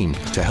that team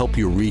to help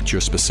you reach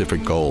your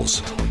specific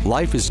goals.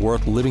 Life is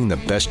worth living the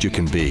best you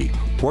can be.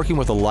 Working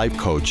with a life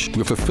coach,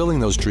 you're fulfilling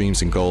those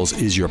dreams and goals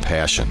is your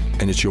passion,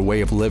 and it's your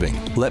way of living.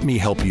 Let me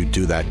help you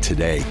do that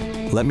today.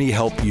 Let me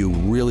help you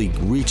really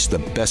reach the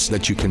best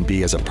that you can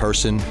be as a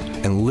person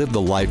and live the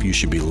life you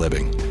should be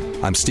living.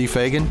 I'm Steve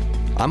Fagan.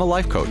 I'm a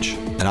life coach,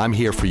 and I'm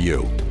here for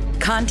you.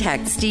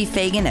 Contact Steve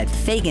Fagan at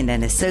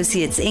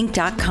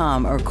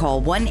FaganandAssociatesInc.com or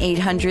call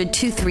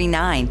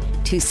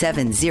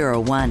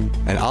 1-800-239-2701.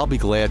 And I'll be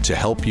glad to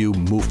help you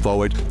move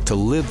forward to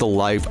live the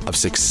life of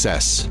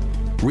success.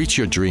 Reach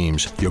your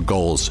dreams, your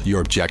goals,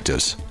 your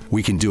objectives.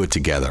 We can do it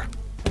together.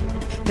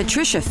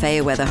 Patricia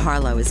Fayerweather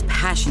Harlow is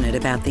passionate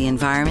about the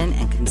environment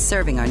and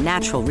conserving our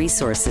natural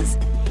resources.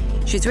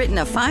 She's written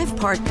a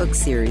 5-part book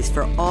series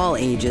for all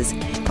ages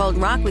called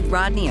Rock with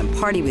Rodney and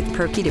Party with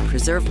Perky to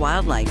Preserve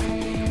Wildlife,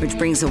 which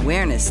brings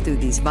awareness through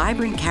these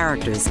vibrant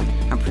characters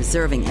on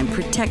preserving and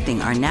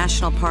protecting our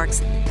national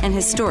parks and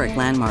historic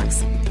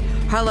landmarks.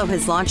 Harlow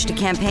has launched a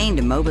campaign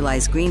to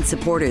mobilize green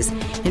supporters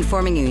in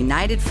forming a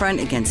united front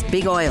against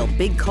big oil,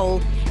 big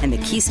coal, and the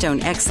Keystone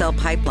XL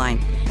pipeline,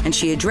 and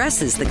she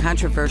addresses the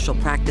controversial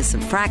practice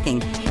of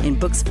fracking in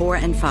books 4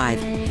 and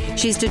 5.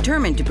 She's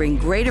determined to bring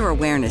greater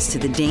awareness to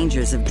the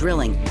dangers of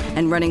drilling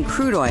and running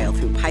crude oil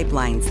through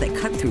pipelines that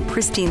cut through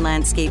pristine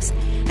landscapes,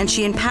 and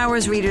she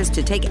empowers readers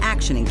to take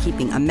action in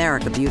keeping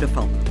America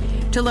beautiful.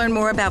 To learn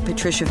more about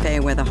Patricia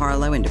Fayerweather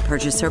Harlow and to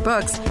purchase her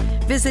books,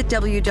 visit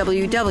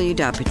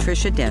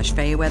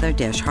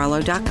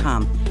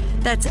www.patricia-fayerweather-harlow.com.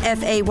 That's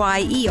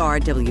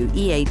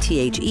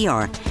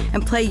FAYERWEATHER,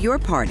 and play your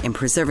part in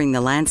preserving the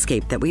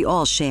landscape that we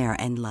all share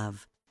and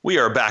love. We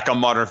are back on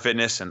Modern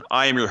Fitness, and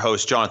I am your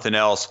host, Jonathan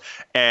Els.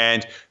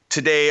 And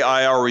today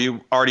I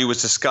already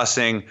was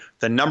discussing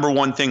the number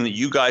one thing that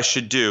you guys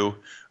should do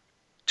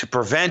to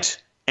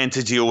prevent and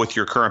to deal with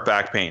your current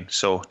back pain.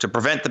 So to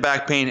prevent the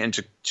back pain and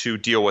to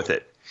deal with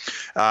it.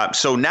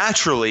 So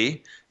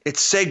naturally, it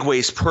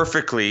segues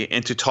perfectly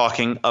into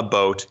talking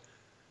about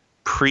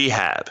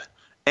prehab.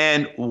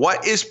 And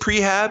what is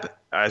prehab?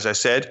 As I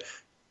said,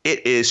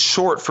 it is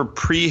short for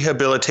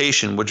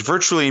prehabilitation, which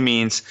virtually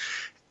means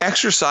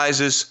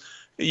exercises.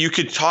 You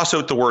could toss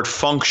out the word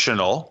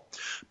functional,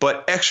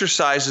 but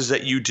exercises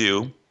that you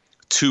do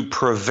to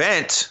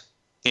prevent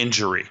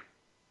injury.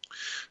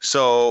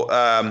 So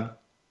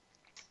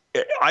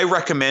I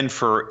recommend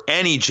for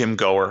any gym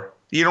goer,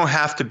 you don't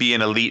have to be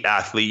an elite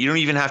athlete. You don't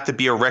even have to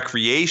be a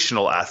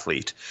recreational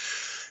athlete.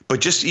 But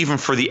just even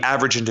for the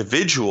average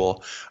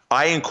individual,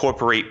 I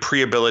incorporate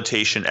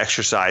prehabilitation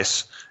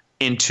exercise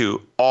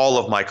into all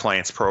of my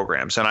clients'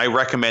 programs. And I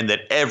recommend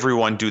that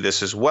everyone do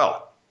this as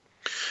well.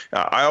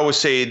 I always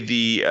say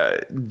the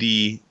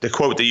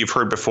quote that you've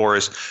heard before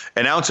is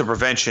an ounce of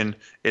prevention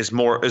is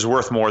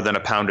worth more than a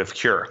pound of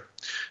cure.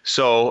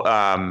 So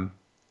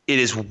it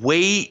is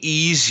way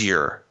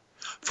easier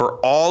for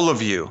all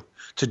of you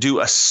to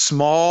do a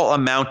small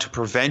amount of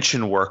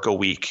prevention work a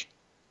week,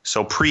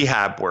 so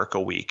prehab work a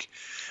week,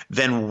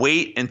 then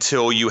wait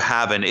until you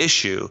have an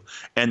issue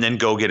and then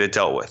go get it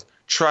dealt with.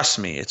 Trust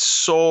me, it's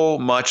so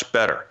much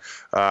better.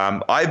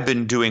 I've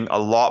been doing a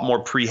lot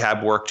more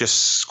prehab work,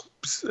 just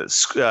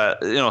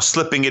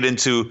slipping it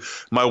into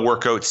my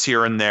workouts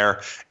here and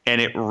there,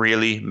 and it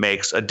really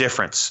makes a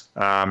difference.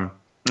 And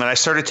I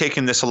started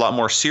taking this a lot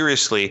more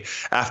seriously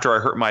after I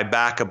hurt my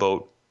back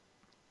about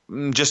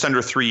just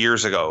under 3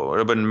 years ago. It would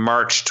have been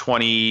March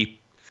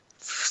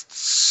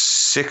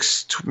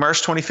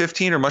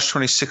 2015 or March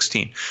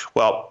 2016.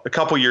 Well, a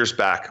couple years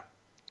back,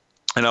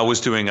 and I was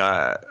doing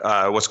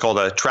what's called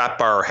a trap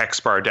bar or hex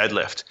bar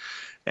deadlift,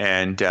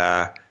 and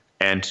I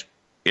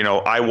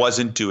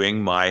wasn't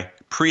doing my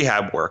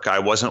prehab work. I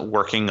wasn't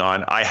working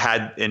on. I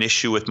had an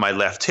issue with my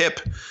left hip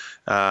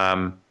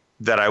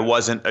that I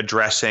wasn't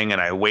addressing, and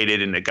I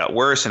waited, and it got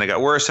worse, and it got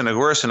worse, and it got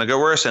worse, and it got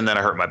worse, and then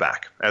I hurt my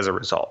back as a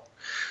result.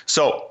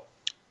 So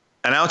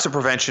an ounce of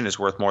prevention is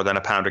worth more than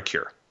a pound of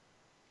cure.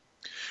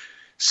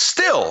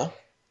 Still,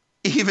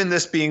 even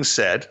this being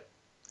said,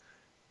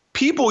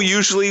 People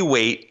usually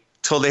wait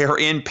till they are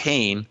in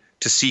pain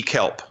to seek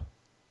help.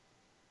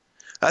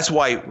 That's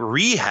why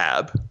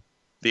rehab,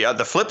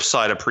 the flip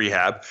side of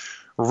prehab,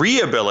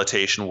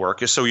 rehabilitation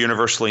work is so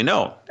universally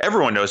known.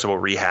 Everyone knows about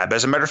rehab.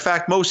 As a matter of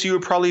fact, most of you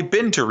have probably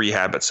been to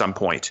rehab at some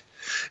point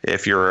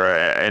if you're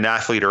an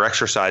athlete or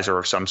exerciser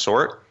of some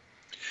sort.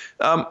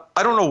 I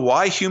don't know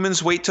why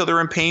humans wait till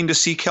they're in pain to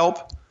seek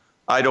help.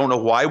 I don't know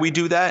why we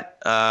do that.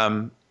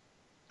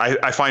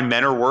 I find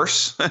men are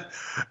worse.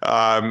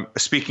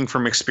 Speaking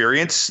from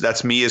experience,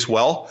 that's me as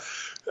well.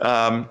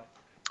 I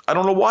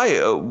don't know why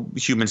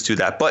humans do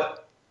that, but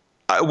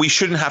we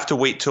shouldn't have to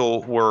wait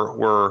till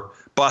we're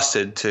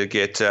busted to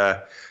get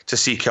to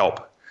seek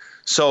help.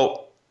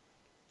 So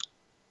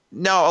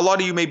now a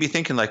lot of you may be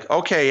thinking like,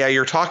 okay, yeah,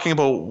 you're talking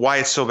about why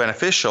it's so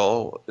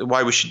beneficial,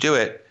 why we should do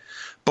it,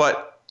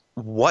 but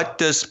what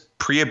does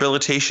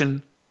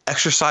prehabilitation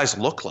exercise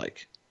look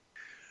like?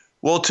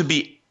 Well, to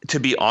be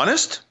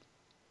honest,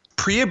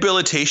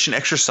 prehabilitation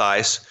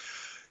exercise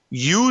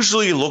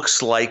usually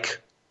looks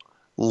like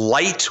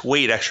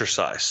lightweight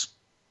exercise.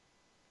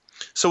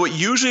 So it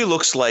usually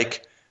looks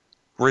like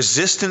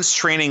resistance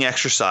training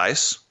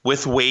exercise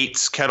with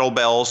weights,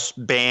 kettlebells,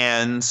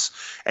 bands,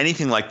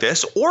 anything like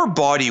this, or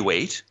body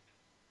weight.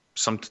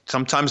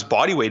 Sometimes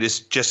body weight is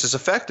just as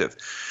effective.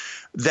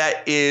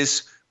 That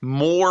is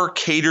more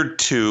catered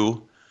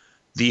to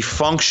the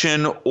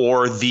function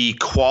or the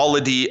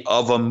quality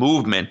of a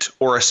movement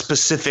or a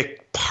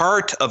specific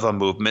part of a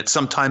movement.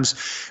 Sometimes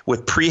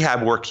with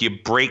prehab work, you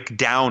break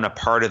down a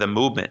part of the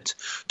movement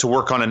to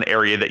work on an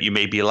area that you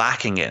may be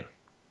lacking in.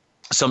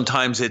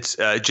 Sometimes it's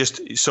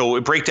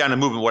so break down a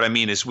movement. What I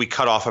mean is we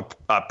cut off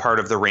a part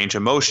of the range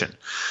of motion.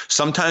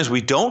 Sometimes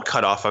we don't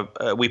cut off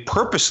we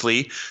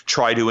purposely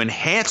try to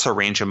enhance a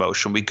range of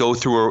motion. We go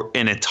through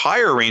an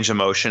entire range of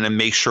motion and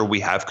make sure we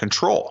have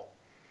control.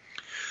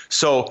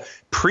 So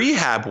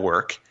prehab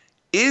work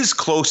is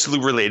closely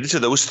related to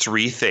those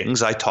three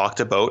things I talked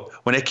about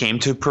when it came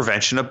to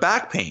prevention of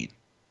back pain.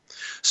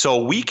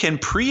 So we can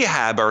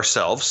prehab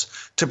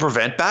ourselves to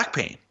prevent back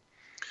pain.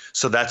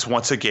 So that's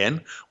once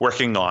again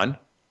working on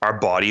our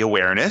body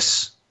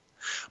awareness,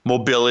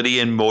 mobility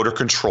and motor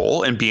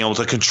control, and being able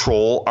to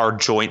control our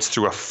joints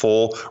through a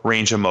full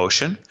range of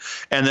motion.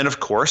 And then, of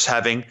course,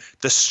 having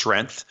the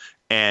strength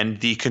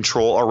and the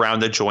control around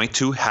the joint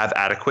to have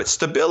adequate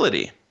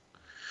stability.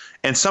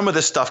 And some of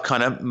this stuff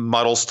kind of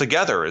muddles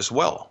together as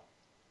well.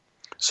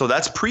 So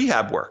that's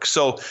prehab work.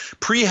 So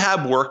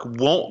prehab work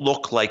won't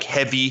look like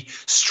heavy,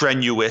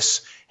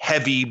 strenuous,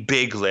 heavy,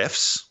 big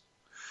lifts.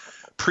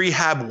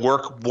 Prehab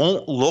work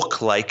won't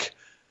look like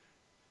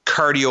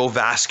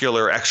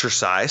cardiovascular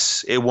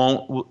exercise. It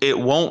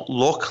won't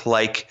look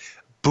like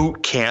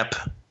boot camp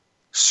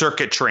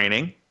circuit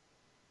training.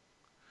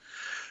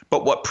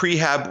 But what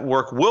prehab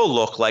work will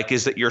look like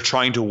is that you're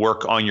trying to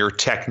work on your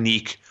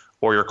technique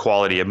or your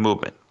quality of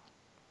movement.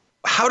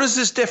 How does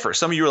this differ?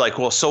 Some of you are like,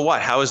 well, so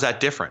what? How is that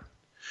different?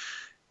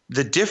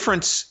 The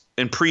difference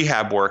in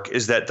prehab work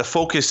is that the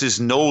focus is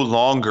no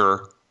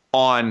longer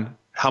on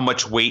how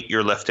much weight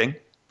you're lifting,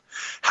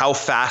 how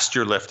fast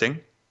you're lifting,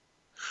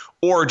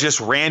 or just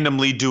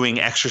randomly doing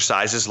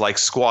exercises like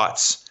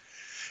squats.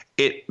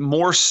 It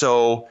more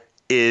so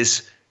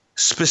is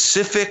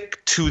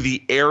specific to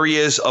the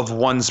areas of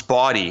one's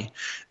body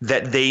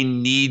that they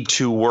need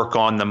to work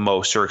on the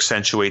most or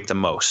accentuate the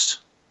most.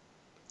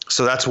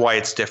 So that's why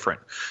it's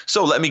different.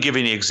 So let me give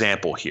you an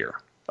example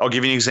here. I'll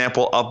give you an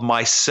example of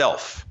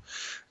myself.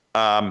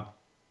 When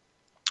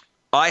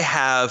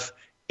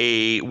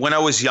I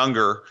was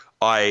younger,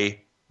 I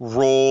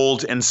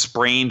rolled and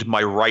sprained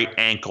my right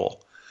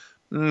ankle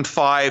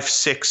 5,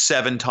 6,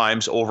 7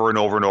 times over and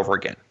over and over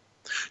again.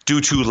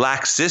 Due to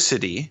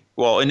laxicity,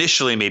 well,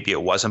 initially maybe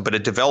it wasn't, but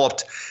it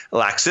developed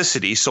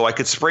laxicity, so I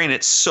could sprain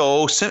it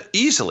so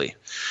easily.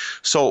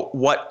 So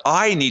what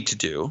I need to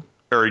do,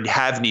 or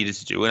have needed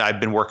to do, and I've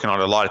been working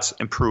on it a lot, it's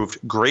improved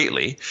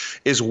greatly,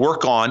 is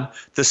work on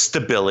the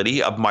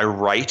stability of my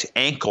right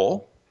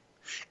ankle.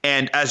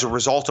 And as a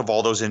result of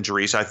all those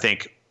injuries, I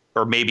think,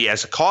 or maybe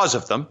as a cause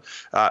of them,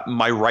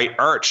 my right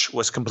arch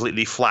was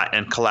completely flat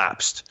and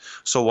collapsed.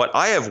 So what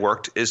I have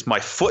worked is my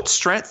foot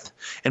strength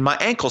and my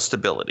ankle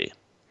stability.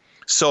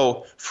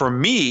 So for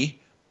me,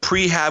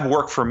 prehab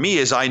work for me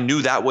is I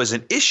knew that was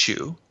an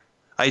issue.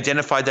 I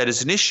identified that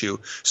as an issue.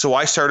 So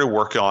I started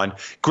working on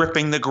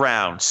gripping the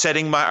ground,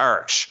 setting my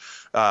arch.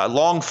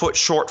 Long foot,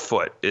 short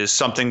foot is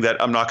something that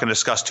I'm not going to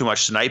discuss too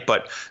much tonight,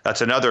 but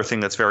that's another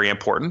thing that's very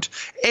important.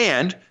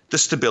 And the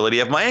stability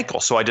of my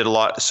ankle. So I did a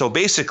lot. So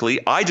basically,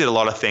 I did a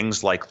lot of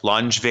things like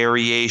lunge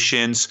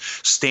variations,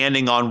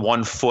 standing on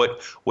one foot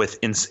with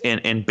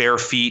in bare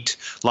feet,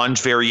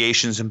 lunge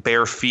variations in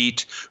bare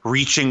feet,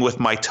 reaching with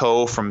my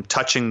toe from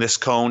touching this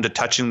cone to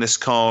touching this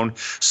cone.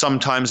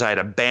 Sometimes I had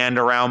a band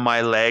around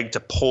my leg to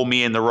pull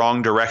me in the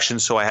wrong direction,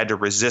 so I had to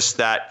resist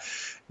that.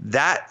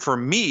 That, for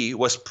me,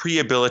 was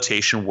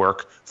prehabilitation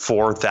work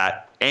for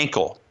that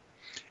ankle.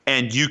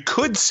 And you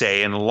could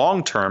say in the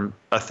long term,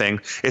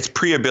 it's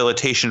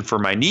prehabilitation for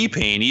my knee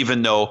pain,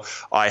 even though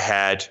I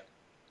had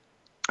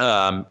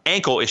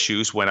ankle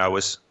issues when I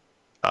was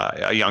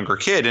a younger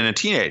kid and a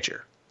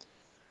teenager.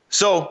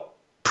 So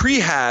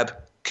prehab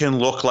can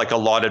look like a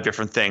lot of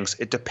different things.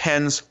 It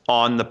depends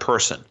on the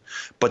person.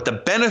 But the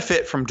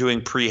benefit from doing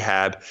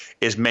prehab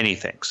is many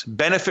things.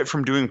 Benefit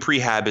from doing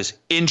prehab is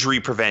injury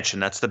prevention.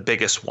 That's the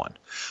biggest one.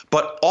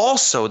 But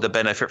also the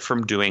benefit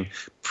from doing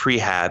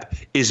prehab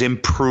is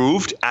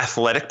improved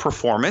athletic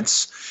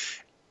performance,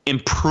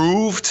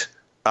 improved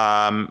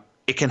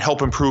it can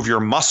help improve your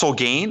muscle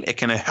gain. It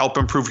can help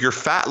improve your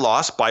fat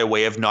loss by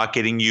way of not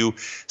getting you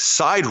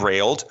side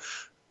railed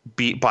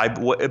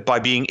by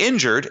being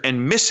injured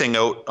and missing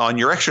out on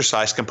your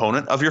exercise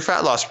component of your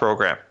fat loss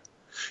program.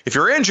 If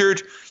you're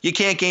injured, you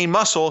can't gain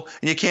muscle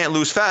and you can't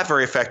lose fat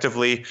very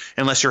effectively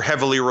unless you're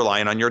heavily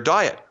reliant on your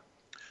diet.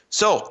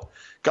 So,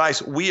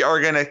 guys, we are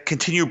going to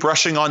continue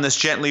brushing on this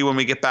gently when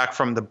we get back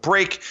from the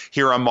break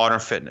here on Modern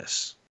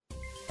Fitness.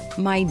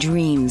 My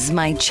Dreams,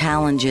 My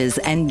Challenges,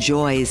 and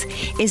Joys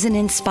is an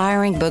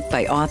inspiring book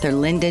by author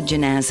Linda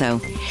Genazzo.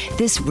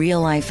 This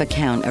real-life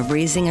account of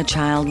raising a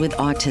child with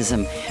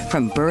autism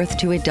from birth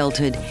to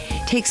adulthood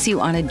takes you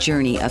on a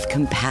journey of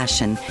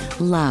compassion,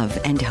 love,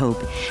 and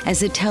hope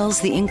as it tells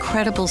the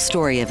incredible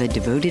story of a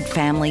devoted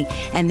family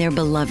and their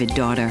beloved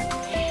daughter.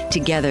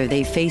 Together,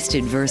 they faced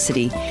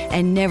adversity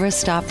and never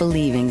stopped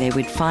believing they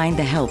would find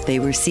the help they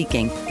were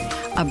seeking.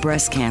 A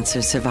breast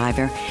cancer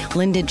survivor,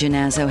 Linda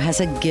Genazzo has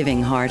a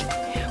giving heart.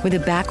 With a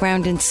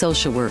background in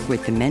social work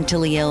with the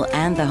mentally ill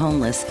and the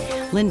homeless,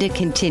 Linda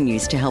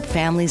continues to help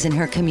families in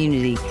her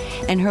community,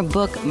 and her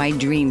book, My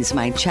Dreams,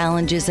 My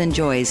Challenges and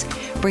Joys,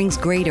 brings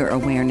greater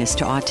awareness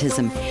to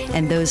autism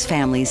and those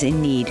families in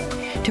need.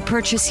 To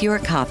purchase your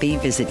copy,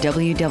 visit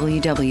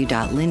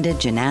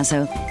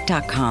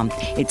www.lindagenazzo.com.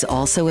 It's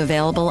also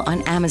available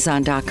on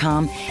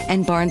Amazon.com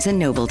and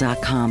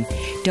BarnesandNoble.com.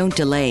 Don't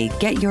delay.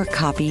 Get your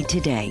copy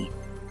today.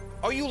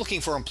 Are you looking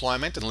for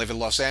employment and live in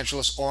Los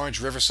Angeles, Orange,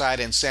 Riverside,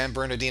 and San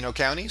Bernardino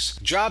counties?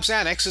 Jobs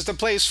Annex is the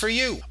place for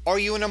you. Are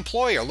you an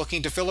employer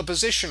looking to fill a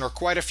position or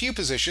quite a few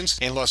positions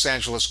in Los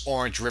Angeles,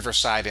 Orange,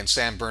 Riverside, and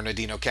San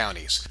Bernardino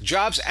counties?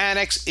 Jobs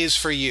Annex is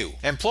for you.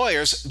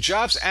 Employers,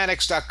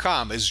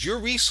 JobsAnnex.com is your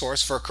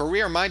resource for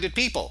career-minded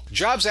people.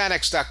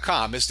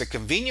 JobsAnnex.com is the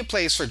convenient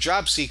place for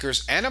job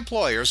seekers and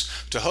employers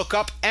to hook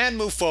up and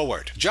move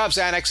forward. Jobs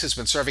Annex has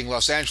been serving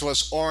Los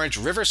Angeles, Orange,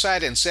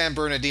 Riverside, and San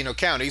Bernardino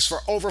counties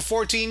for over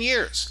 14 years.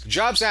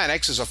 Jobs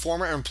Annex is a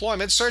former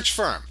employment search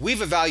firm.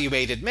 We've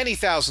evaluated many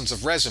thousands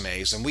of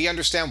resumes, and we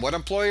understand what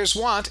employers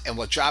want and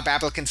what job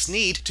applicants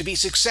need to be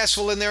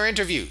successful in their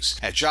interviews.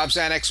 At Jobs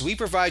Annex, we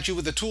provide you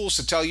with the tools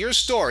to tell your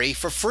story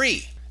for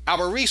free.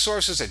 Our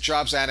resources at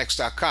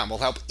JobsAnnex.com will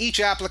help each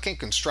applicant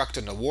construct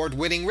an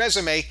award-winning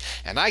resume,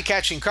 an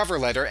eye-catching cover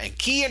letter, and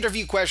key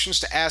interview questions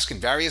to ask in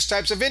various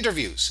types of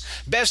interviews.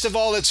 Best of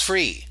all, it's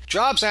free.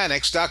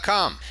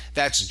 JobsAnnex.com.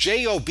 That's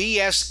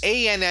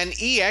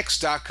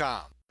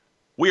JobsAnnex.com.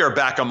 We are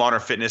back on Modern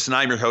Fitness, and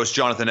I'm your host,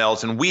 Jonathan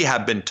Ells, and we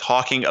have been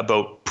talking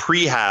about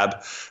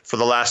prehab for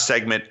the last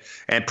segment,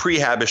 and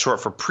prehab is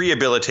short for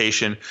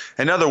prehabilitation.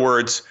 In other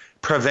words,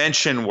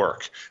 prevention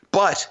work.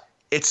 But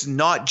it's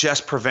not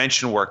just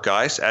prevention work,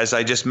 guys. As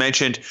I just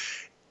mentioned,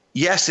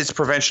 yes, it's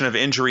prevention of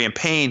injury and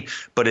pain,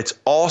 but it's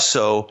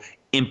also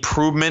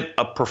improvement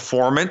of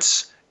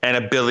performance and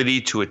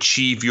ability to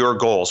achieve your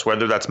goals,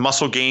 whether that's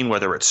muscle gain,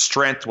 whether it's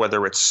strength,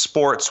 whether it's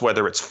sports,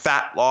 whether it's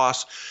fat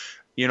loss.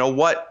 You know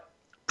what?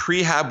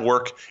 Prehab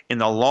work in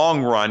the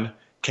long run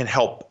can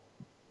help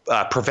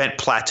prevent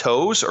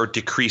plateaus or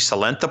decrease the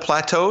length of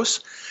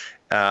plateaus.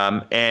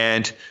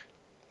 And,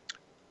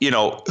 you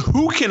know,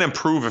 who can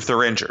improve if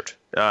they're injured?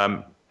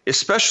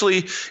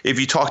 Especially if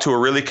you talk to a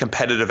really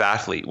competitive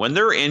athlete. When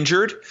they're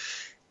injured,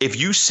 if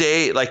you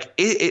say like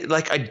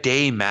like a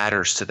day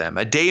matters to them,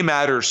 a day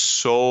matters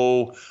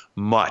so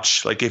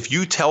much. Like if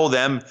you tell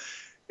them,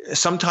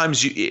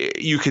 sometimes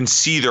you can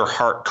see their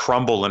heart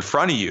crumble in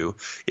front of you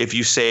if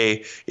you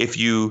say if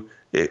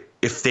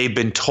they've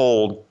been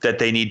told that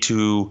they need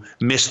to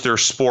miss their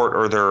sport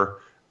or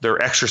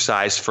their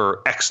exercise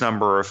for X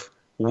number of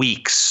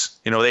weeks.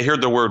 You know, they hear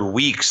the word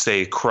weeks,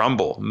 they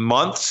crumble.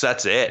 Months,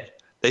 that's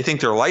it. They think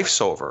their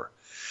life's over.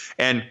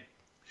 And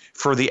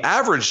for the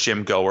average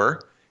gym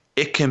goer,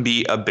 it can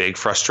be a big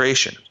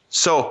frustration.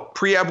 So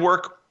prehab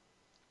work,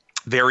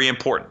 very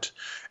important.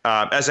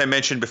 As I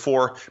mentioned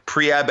before,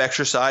 prehab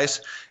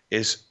exercise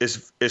is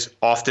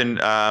often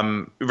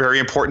very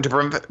important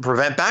to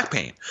prevent back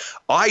pain.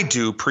 I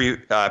do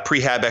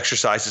prehab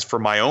exercises for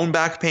my own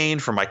back pain,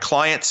 for my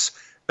clients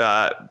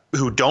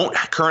who don't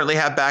currently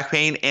have back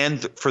pain,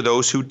 and for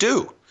those who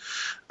do.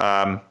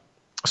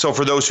 So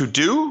for those who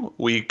do,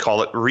 we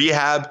call it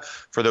rehab.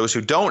 For those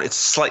who don't, it's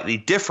slightly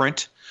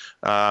different,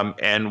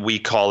 and we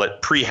call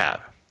it prehab.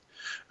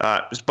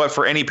 But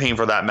for any pain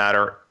for that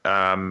matter,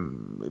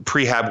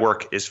 prehab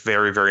work is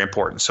very, very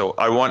important. So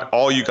I want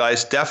all you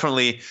guys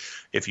definitely,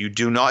 if you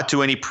do not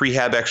do any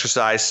prehab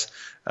exercise,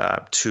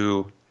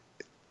 to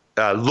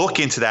look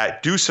into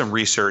that, do some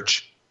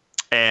research,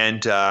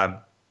 and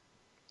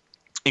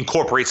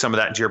incorporate some of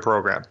that into your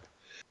program.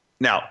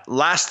 Now,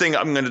 last thing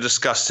I'm going to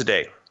discuss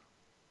today.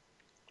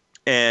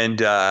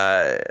 And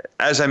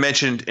as I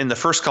mentioned in the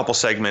first couple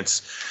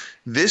segments,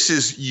 this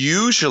is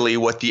usually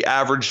what the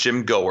average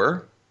gym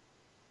goer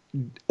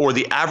or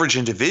the average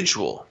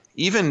individual,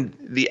 even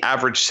the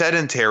average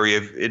sedentary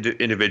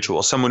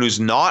individual, someone who's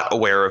not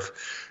aware of,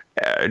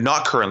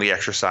 not currently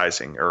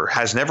exercising or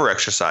has never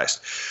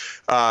exercised,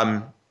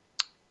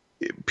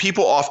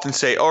 people often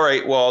say, all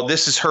right, well,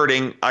 this is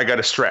hurting, I got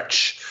to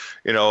stretch.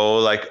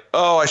 Like,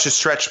 oh, I should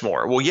stretch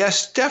more. Well,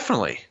 yes,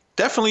 definitely.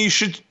 Definitely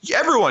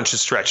everyone should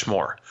stretch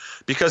more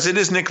because it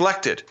is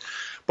neglected.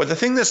 But the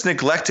thing that's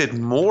neglected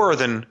more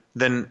than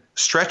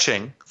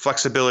stretching,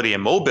 flexibility,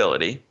 and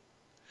mobility,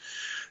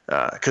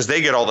 because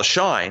they get all the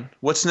shine,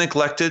 what's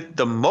neglected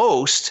the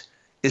most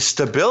is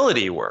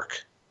stability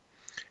work.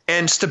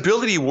 And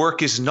stability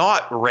work is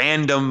not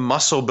random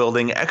muscle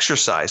building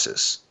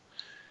exercises.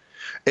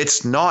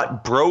 It's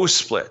not bro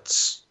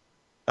splits.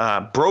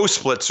 Bro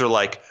splits are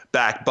like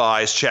back,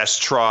 bis,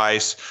 chest,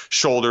 tris,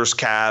 shoulders,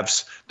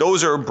 calves.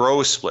 Those are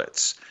bro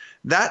splits.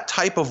 That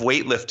type of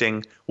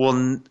weightlifting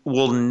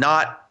will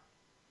not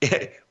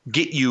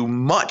get you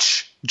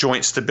much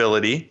joint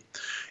stability,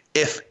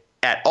 if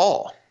at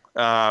all.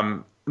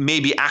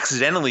 Maybe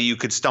accidentally you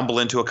could stumble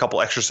into a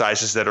couple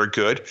exercises that are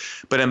good,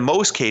 but in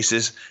most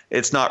cases,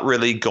 it's not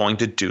really going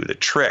to do the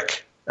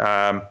trick.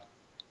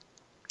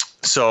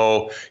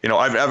 So,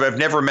 I've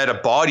never met a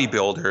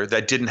bodybuilder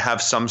that didn't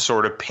have some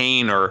sort of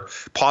pain or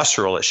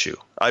postural issue.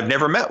 I've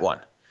never met one.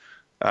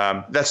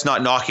 That's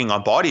not knocking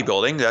on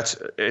bodybuilding.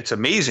 It's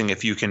amazing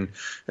if you can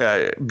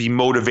be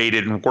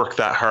motivated and work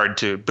that hard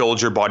to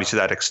build your body to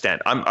that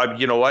extent.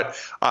 You know what?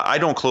 I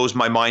don't close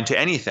my mind to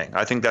anything.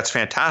 I think that's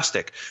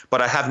fantastic.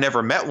 But I have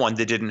never met one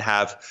that didn't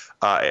have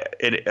a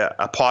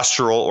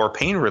postural or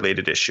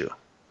pain-related issue.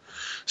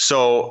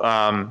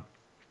 So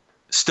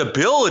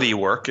stability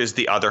work is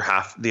the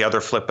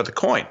other flip of the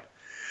coin.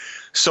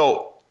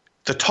 So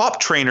the top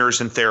trainers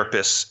and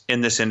therapists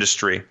in this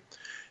industry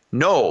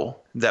know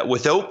that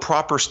without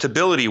proper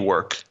stability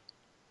work,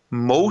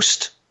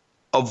 most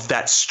of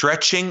that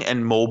stretching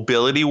and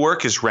mobility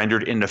work is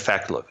rendered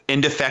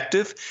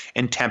ineffective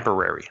and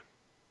temporary.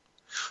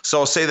 So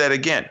I'll say that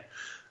again.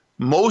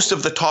 Most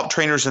of the top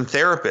trainers and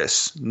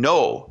therapists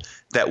know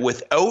that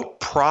without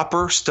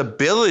proper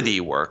stability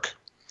work,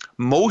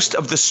 most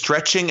of the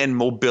stretching and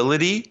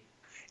mobility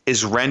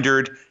is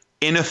rendered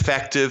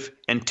ineffective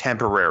and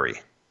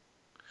temporary.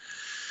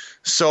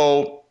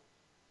 So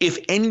if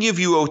any of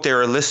you out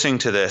there are listening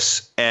to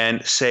this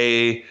and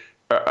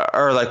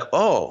are like,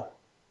 oh,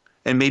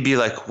 and maybe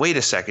like, wait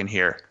a second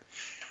here.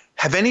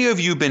 Have any of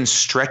you been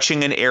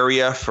stretching an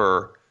area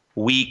for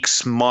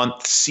weeks,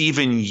 months,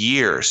 even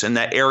years, and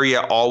that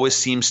area always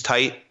seems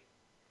tight?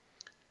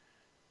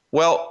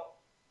 Well,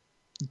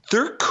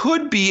 there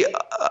could be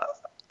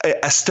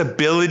a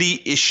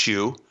stability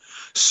issue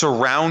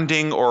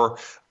surrounding or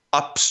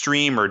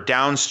upstream or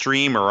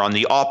downstream or on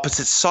the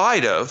opposite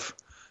side of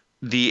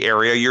the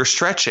area you're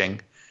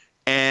stretching,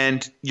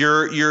 and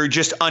you're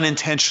just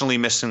unintentionally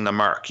missing the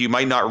mark. You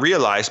might not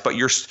realize, but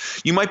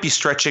you might be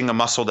stretching a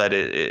muscle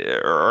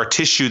or a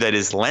tissue that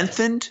is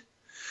lengthened,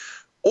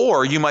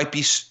 or you might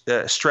be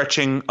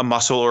stretching a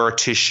muscle or a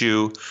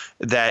tissue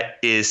that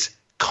is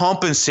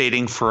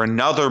compensating for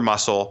another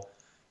muscle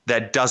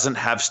that doesn't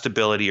have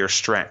stability or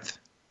strength.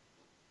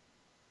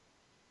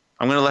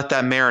 I'm going to let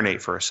that marinate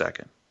for a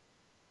second.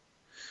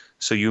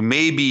 So you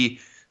may be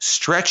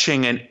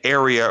stretching an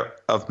area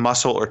of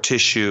muscle or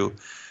tissue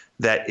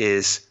that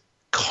is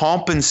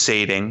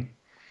compensating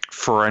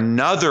for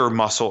another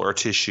muscle or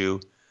tissue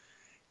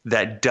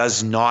that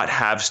does not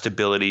have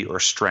stability or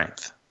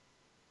strength.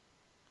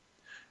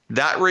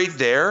 That right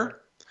there,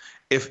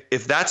 if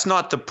that's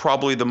not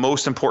probably the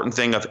most important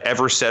thing I've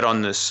ever said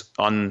on this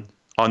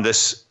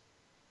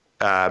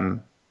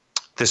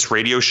this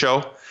radio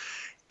show,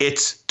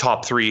 it's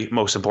top 3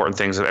 most important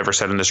things I've ever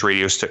said on this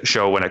radio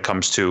show when it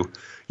comes to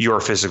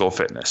your physical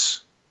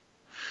fitness.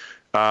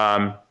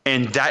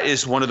 And that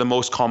is one of the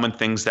most common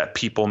things that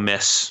people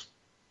miss.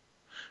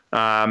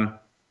 So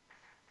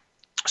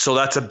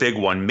that's a big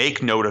one.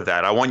 Make note of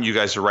that. I want you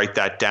guys to write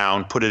that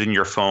down, put it in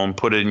your phone,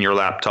 put it in your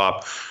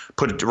laptop,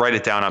 write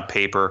it down on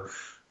paper,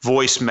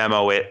 voice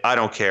memo it. I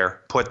don't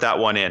care. Put that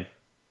one in.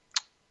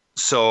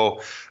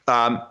 So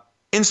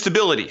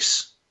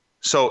instabilities.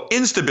 So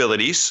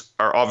instabilities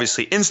are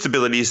obviously,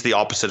 instability is the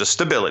opposite of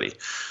stability.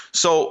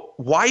 So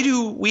why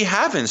do we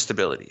have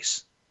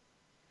instabilities?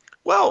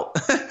 Well,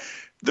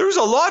 there's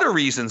a lot of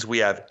reasons we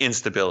have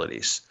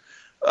instabilities.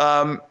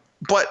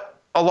 But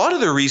a lot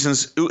of the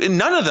reasons,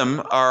 none of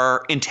them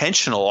are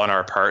intentional on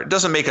our part. It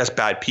doesn't make us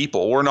bad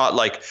people. We're not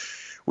like,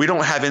 we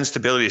don't have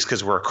instabilities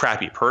because we're a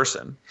crappy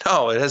person.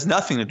 No, it has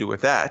nothing to do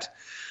with that.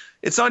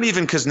 It's not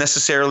even because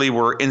necessarily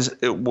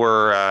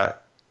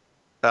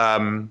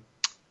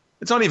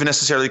it's not even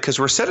necessarily because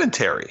we're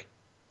sedentary.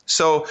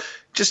 So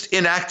just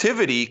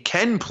inactivity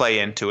can play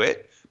into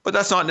it, but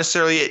that's not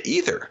necessarily it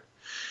either.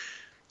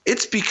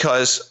 It's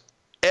because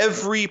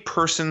every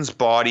person's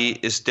body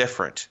is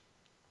different.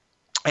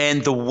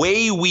 And the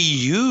way we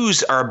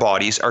use our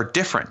bodies are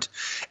different.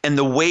 And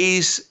the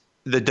ways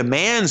the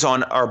demands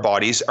on our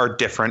bodies are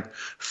different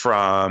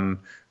from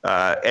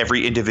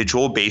every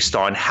individual based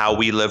on how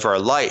we live our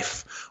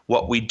life,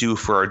 what we do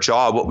for our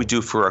job, what we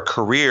do for our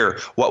career,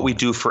 what we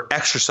do for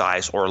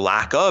exercise or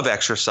lack of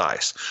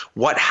exercise,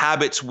 what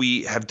habits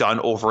we have done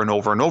over and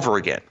over and over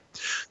again.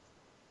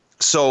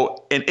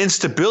 So an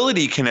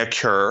instability can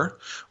occur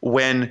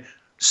when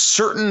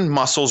certain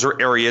muscles or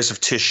areas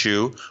of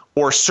tissue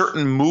or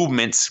certain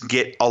movements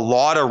get a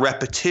lot of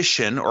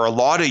repetition or a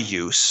lot of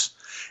use,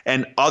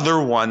 and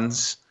other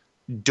ones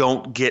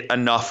don't get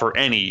enough or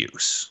any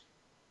use.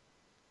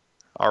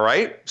 All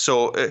right?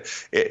 So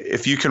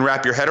if you can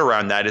wrap your head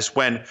around that, is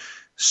when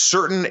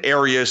certain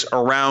areas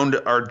around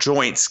our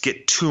joints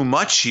get too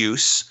much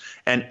use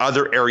and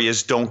other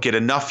areas don't get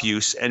enough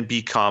use and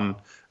become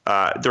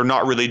they're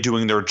not really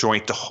doing their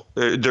joint.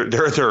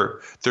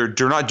 They're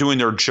not doing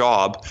their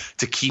job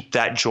to keep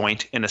that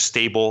joint in a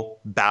stable,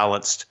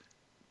 balanced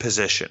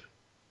position.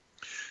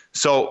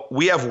 So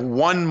we have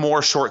one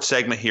more short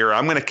segment here.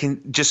 I'm going to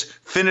just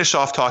finish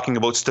off talking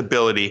about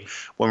stability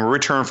when we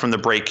return from the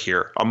break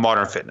here on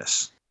Modern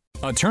Fitness.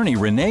 Attorney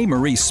Renee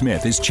Marie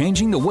Smith is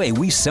changing the way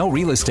we sell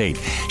real estate.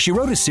 She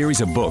wrote a series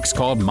of books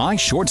called My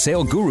Short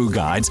Sale Guru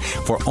Guides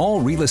for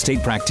all real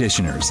estate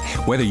practitioners.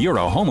 Whether you're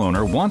a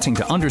homeowner wanting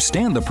to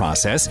understand the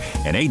process,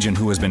 an agent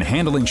who has been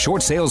handling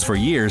short sales for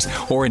years,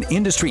 or an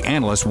industry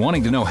analyst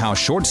wanting to know how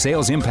short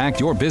sales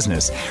impact your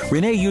business,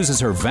 Renee uses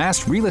her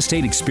vast real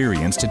estate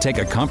experience to take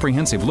a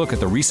comprehensive look at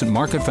the recent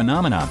market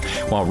phenomenon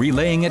while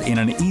relaying it in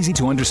an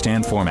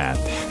easy-to-understand format.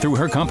 Through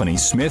her company,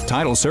 Smith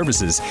Title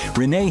Services,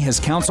 Renee has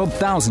counseled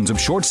thousands of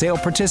short sale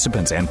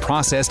participants and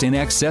processed in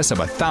excess of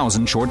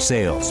 1,000 short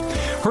sales.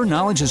 Her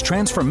knowledge is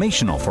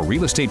transformational for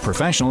real estate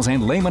professionals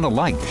and laymen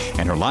alike,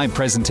 and her live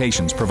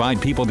presentations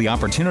provide people the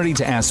opportunity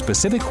to ask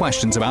specific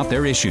questions about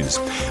their issues.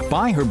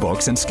 Buy her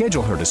books and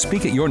schedule her to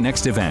speak at your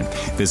next event.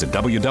 Visit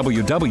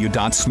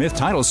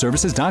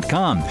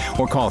www.smithtitleservices.com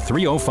or call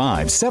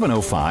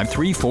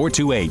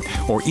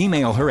 305-705-3428 or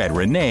email her at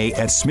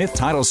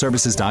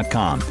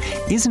renee@smithtitleservices.com.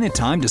 Isn't it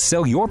time to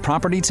sell your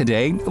property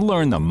today?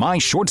 Learn the My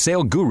Short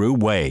Sale Guru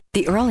way.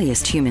 The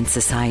earliest human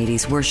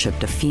societies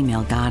worshipped a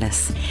female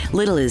goddess.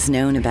 Little is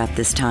known about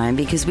this time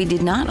because we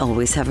did not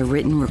always have a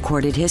written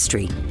recorded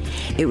history.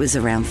 It was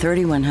around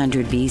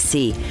 3100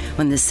 BC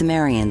when the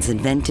Sumerians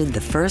invented the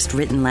first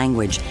written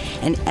language,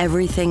 and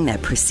everything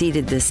that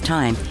preceded this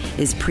time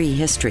is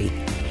prehistory.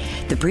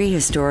 The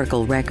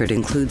prehistorical record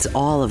includes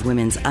all of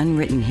women's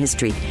unwritten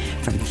history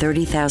from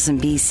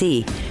 30,000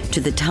 BC to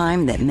the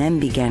time that men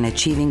began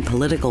achieving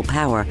political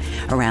power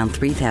around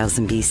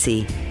 3000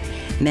 BC.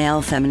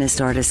 Male feminist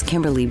artist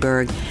Kimberly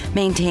Berg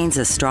maintains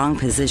a strong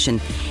position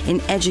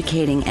in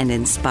educating and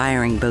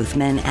inspiring both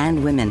men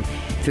and women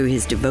through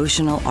his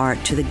devotional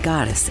art to the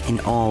goddess in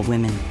all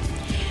women.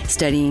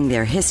 Studying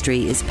their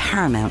history is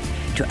paramount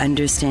to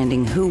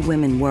understanding who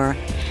women were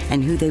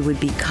and who they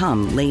would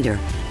become later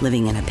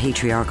living in a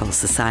patriarchal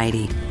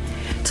society.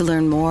 To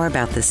learn more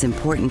about this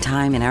important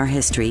time in our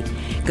history,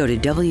 go to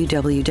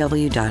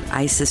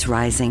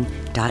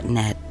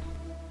www.isisrising.net.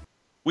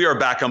 We are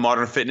back on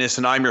Modern Fitness,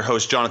 and I'm your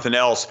host, Jonathan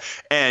Els.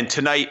 And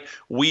tonight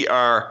we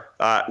have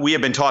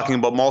been talking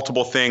about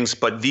multiple things,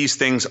 but these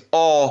things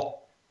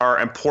all are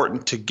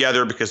important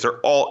together because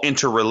they're all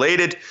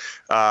interrelated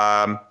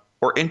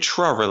or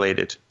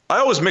intra-related. I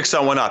always mix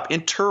that one up,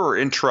 inter or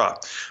intra.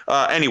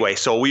 Anyway,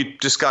 so we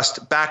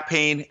discussed back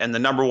pain and the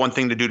number one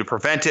thing to do to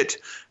prevent it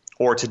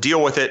or to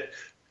deal with it.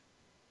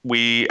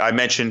 I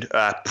mentioned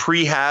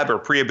prehab or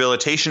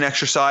prehabilitation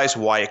exercise,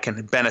 why it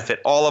can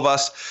benefit all of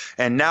us.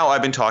 And now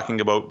I've been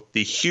talking about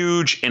the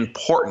huge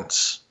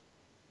importance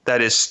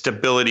that is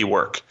stability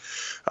work.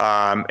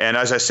 And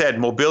as I said,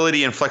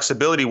 mobility and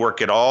flexibility work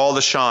get all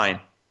the shine.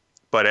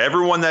 But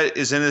everyone that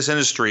is in this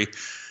industry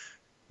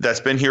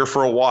that's been here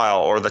for a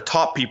while, or the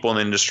top people in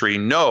the industry,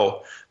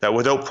 know that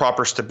without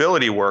proper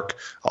stability work,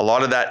 a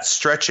lot of that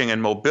stretching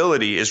and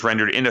mobility is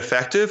rendered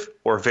ineffective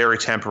or very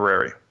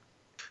temporary.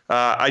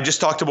 I just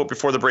talked about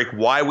before the break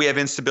why we have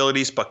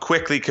instabilities, but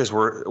quickly, because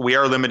we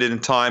are limited in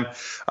time,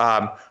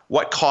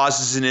 what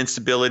causes an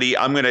instability.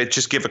 I'm going to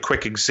just give a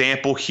quick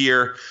example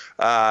here.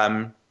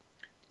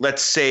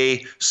 Let's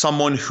say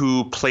someone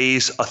who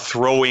plays a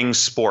throwing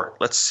sport.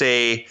 Let's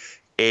say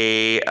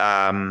a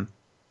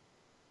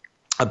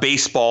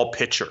baseball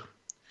pitcher.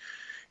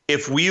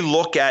 If we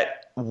look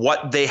at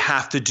what they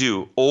have to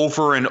do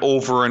over and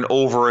over and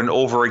over and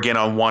over again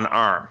on one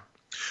arm,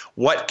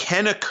 what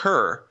can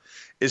occur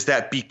is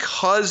that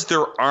because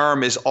their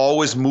arm is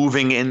always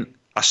moving in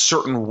a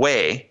certain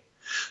way,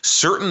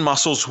 certain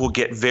muscles will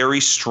get very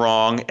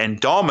strong and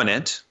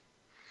dominant,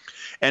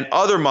 and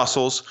other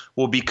muscles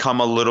will become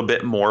a little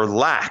bit more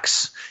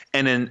lax.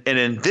 And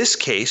in this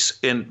case,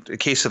 in the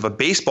case of a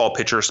baseball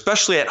pitcher,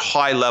 especially at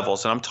high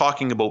levels, and I'm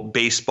talking about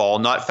baseball,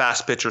 not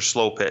fast pitch or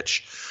slow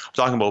pitch, I'm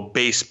talking about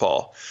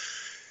baseball,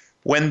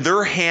 when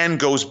their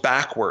hand goes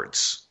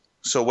backwards,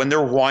 so when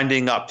they're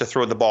winding up to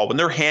throw the ball, when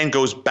their hand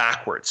goes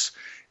backwards,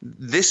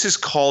 this is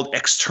called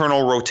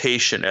external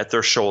rotation at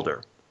their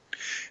shoulder.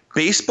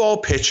 Baseball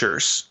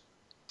pitchers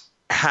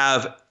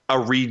have a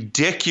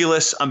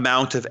ridiculous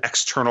amount of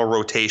external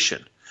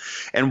rotation.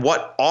 And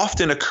what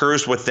often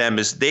occurs with them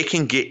is they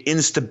can get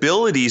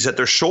instabilities at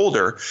their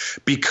shoulder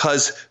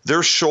because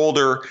their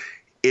shoulder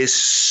is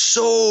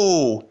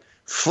so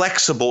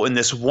flexible in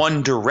this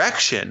one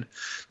direction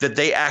that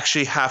they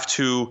actually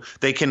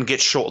they can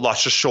get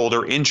lots of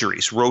shoulder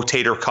injuries,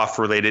 rotator cuff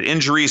related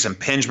injuries,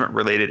 impingement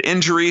related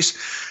injuries.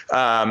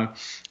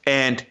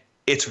 And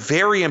it's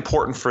very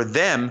important for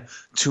them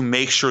to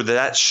make sure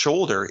that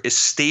shoulder is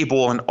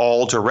stable in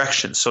all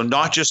directions. So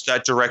not just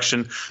that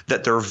direction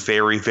that they're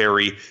very,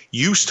 very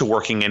used to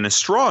working in and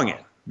strong in.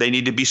 They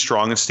need to be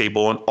strong and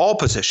stable in all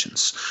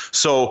positions.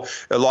 So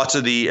lots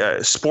of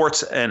the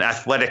sports and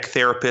athletic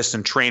therapists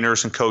and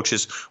trainers and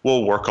coaches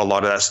will work a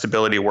lot of that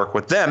stability work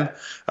with them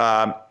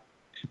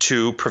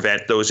to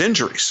prevent those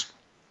injuries.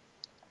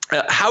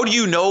 How do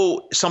you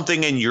know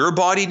something in your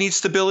body needs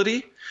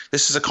stability?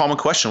 This is a common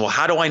question. Well,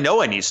 how do I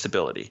know I need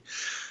stability?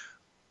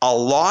 A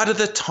lot of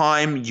the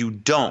time you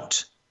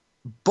don't,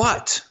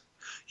 but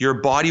your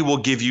body will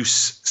give you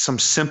some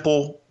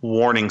simple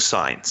warning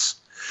signs.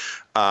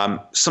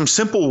 Some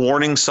simple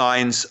warning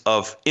signs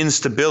of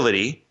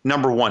instability.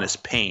 Number one is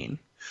pain.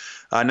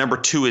 Number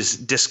two is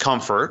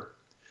discomfort.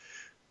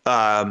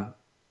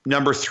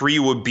 Number three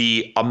would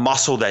be a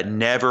muscle that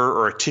never,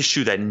 or a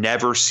tissue that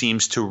never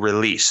seems to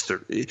release.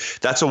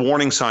 That's a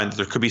warning sign that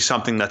there could be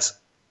something that's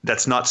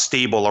not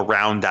stable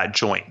around that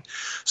joint.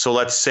 So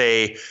let's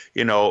say,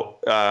 my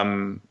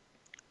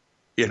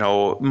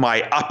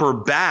upper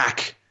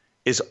back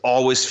is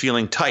always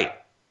feeling tight.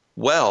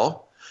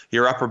 Well,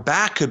 your upper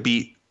back could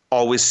be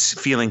always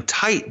feeling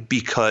tight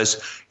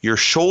because your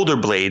shoulder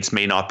blades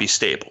may not be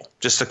stable.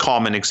 Just a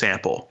common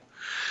example.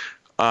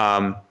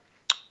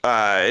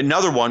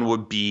 Another one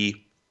would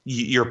be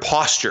your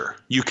posture.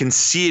 You can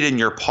see it in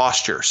your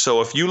posture.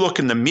 So if you look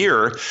in the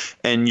mirror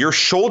and your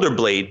shoulder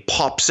blade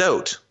pops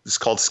out, it's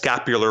called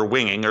scapular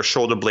winging or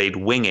shoulder blade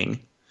winging.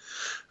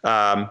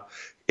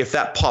 If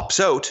that pops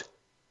out,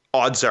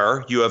 odds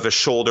are you have a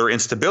shoulder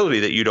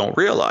instability that you don't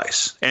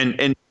realize.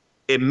 And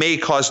it may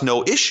cause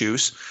no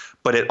issues,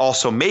 but it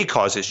also may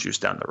cause issues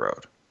down the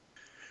road.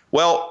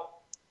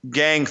 Well,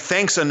 gang,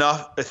 thanks a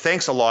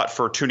lot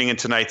for tuning in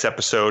tonight's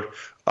episode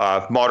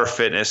of Modern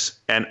Fitness.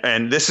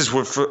 And this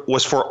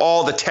was for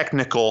all the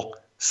technical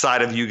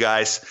side of you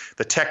guys,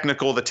 the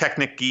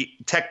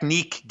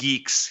technique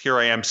geeks. Here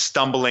I am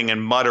stumbling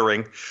and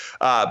muttering.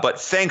 But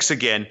thanks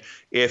again.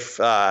 If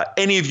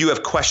any of you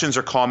have questions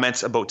or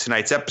comments about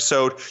tonight's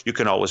episode, you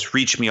can always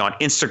reach me on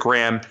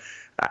Instagram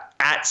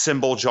at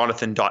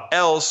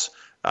 @jonathan.els.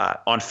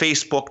 On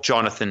Facebook,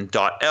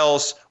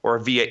 jonathan.els, or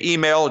via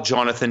email,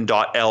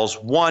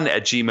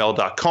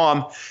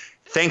 jonathan.els1@gmail.com.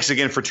 Thanks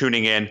again for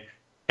tuning in,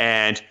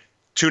 and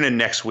tune in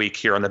next week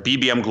here on the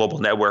BBM Global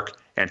Network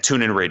and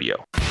TuneIn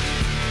Radio.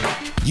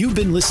 You've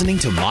been listening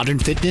to Modern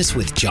Fitness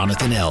with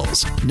Jonathan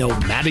Els. No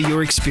matter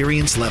your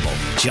experience level,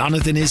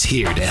 Jonathan is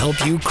here to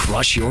help you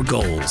crush your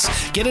goals.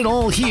 Get it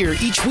all here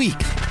each week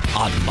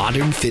on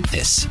Modern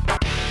Fitness.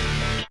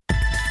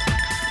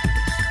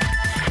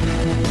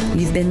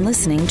 You've been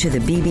listening to the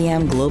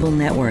BBM Global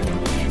Network.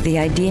 The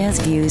ideas,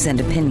 views, and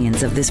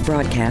opinions of this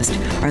broadcast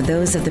are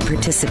those of the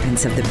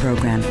participants of the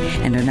program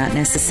and are not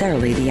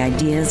necessarily the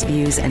ideas,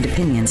 views, and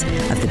opinions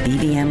of the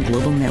BBM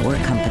Global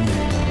Network Company.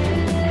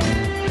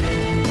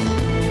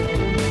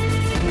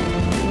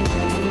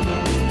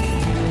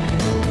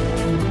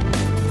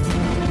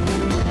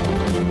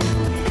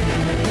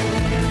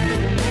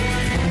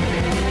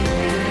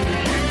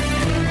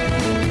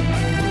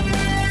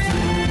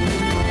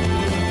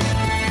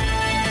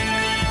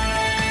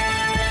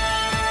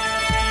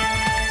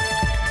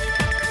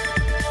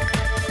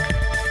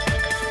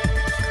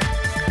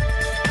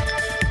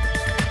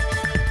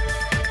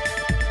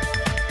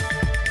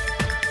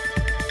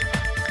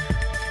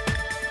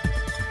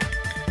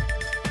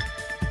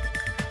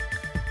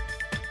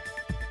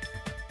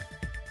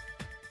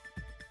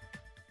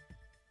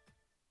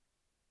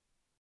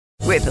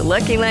 With the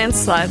Lucky Land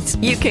Slots,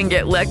 you can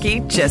get lucky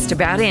just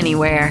about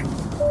anywhere.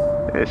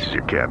 This is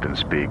your captain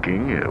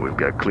speaking. We've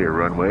got clear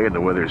runway and the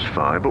weather's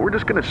fine, but we're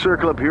just going to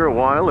circle up here a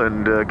while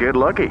and get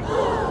lucky.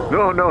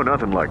 No,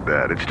 nothing like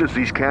that. It's just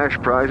these cash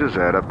prizes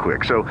add up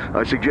quick. So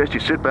I suggest you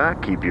sit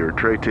back, keep your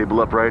tray table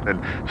upright, and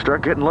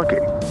start getting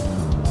lucky.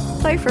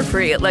 Play for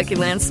free at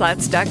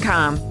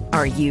LuckyLandSlots.com.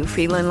 Are you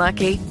feeling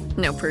lucky?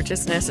 No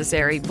purchase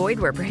necessary. Void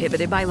where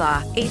prohibited by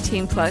law.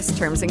 18+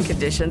 terms and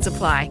conditions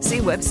apply. See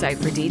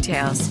website for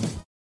details.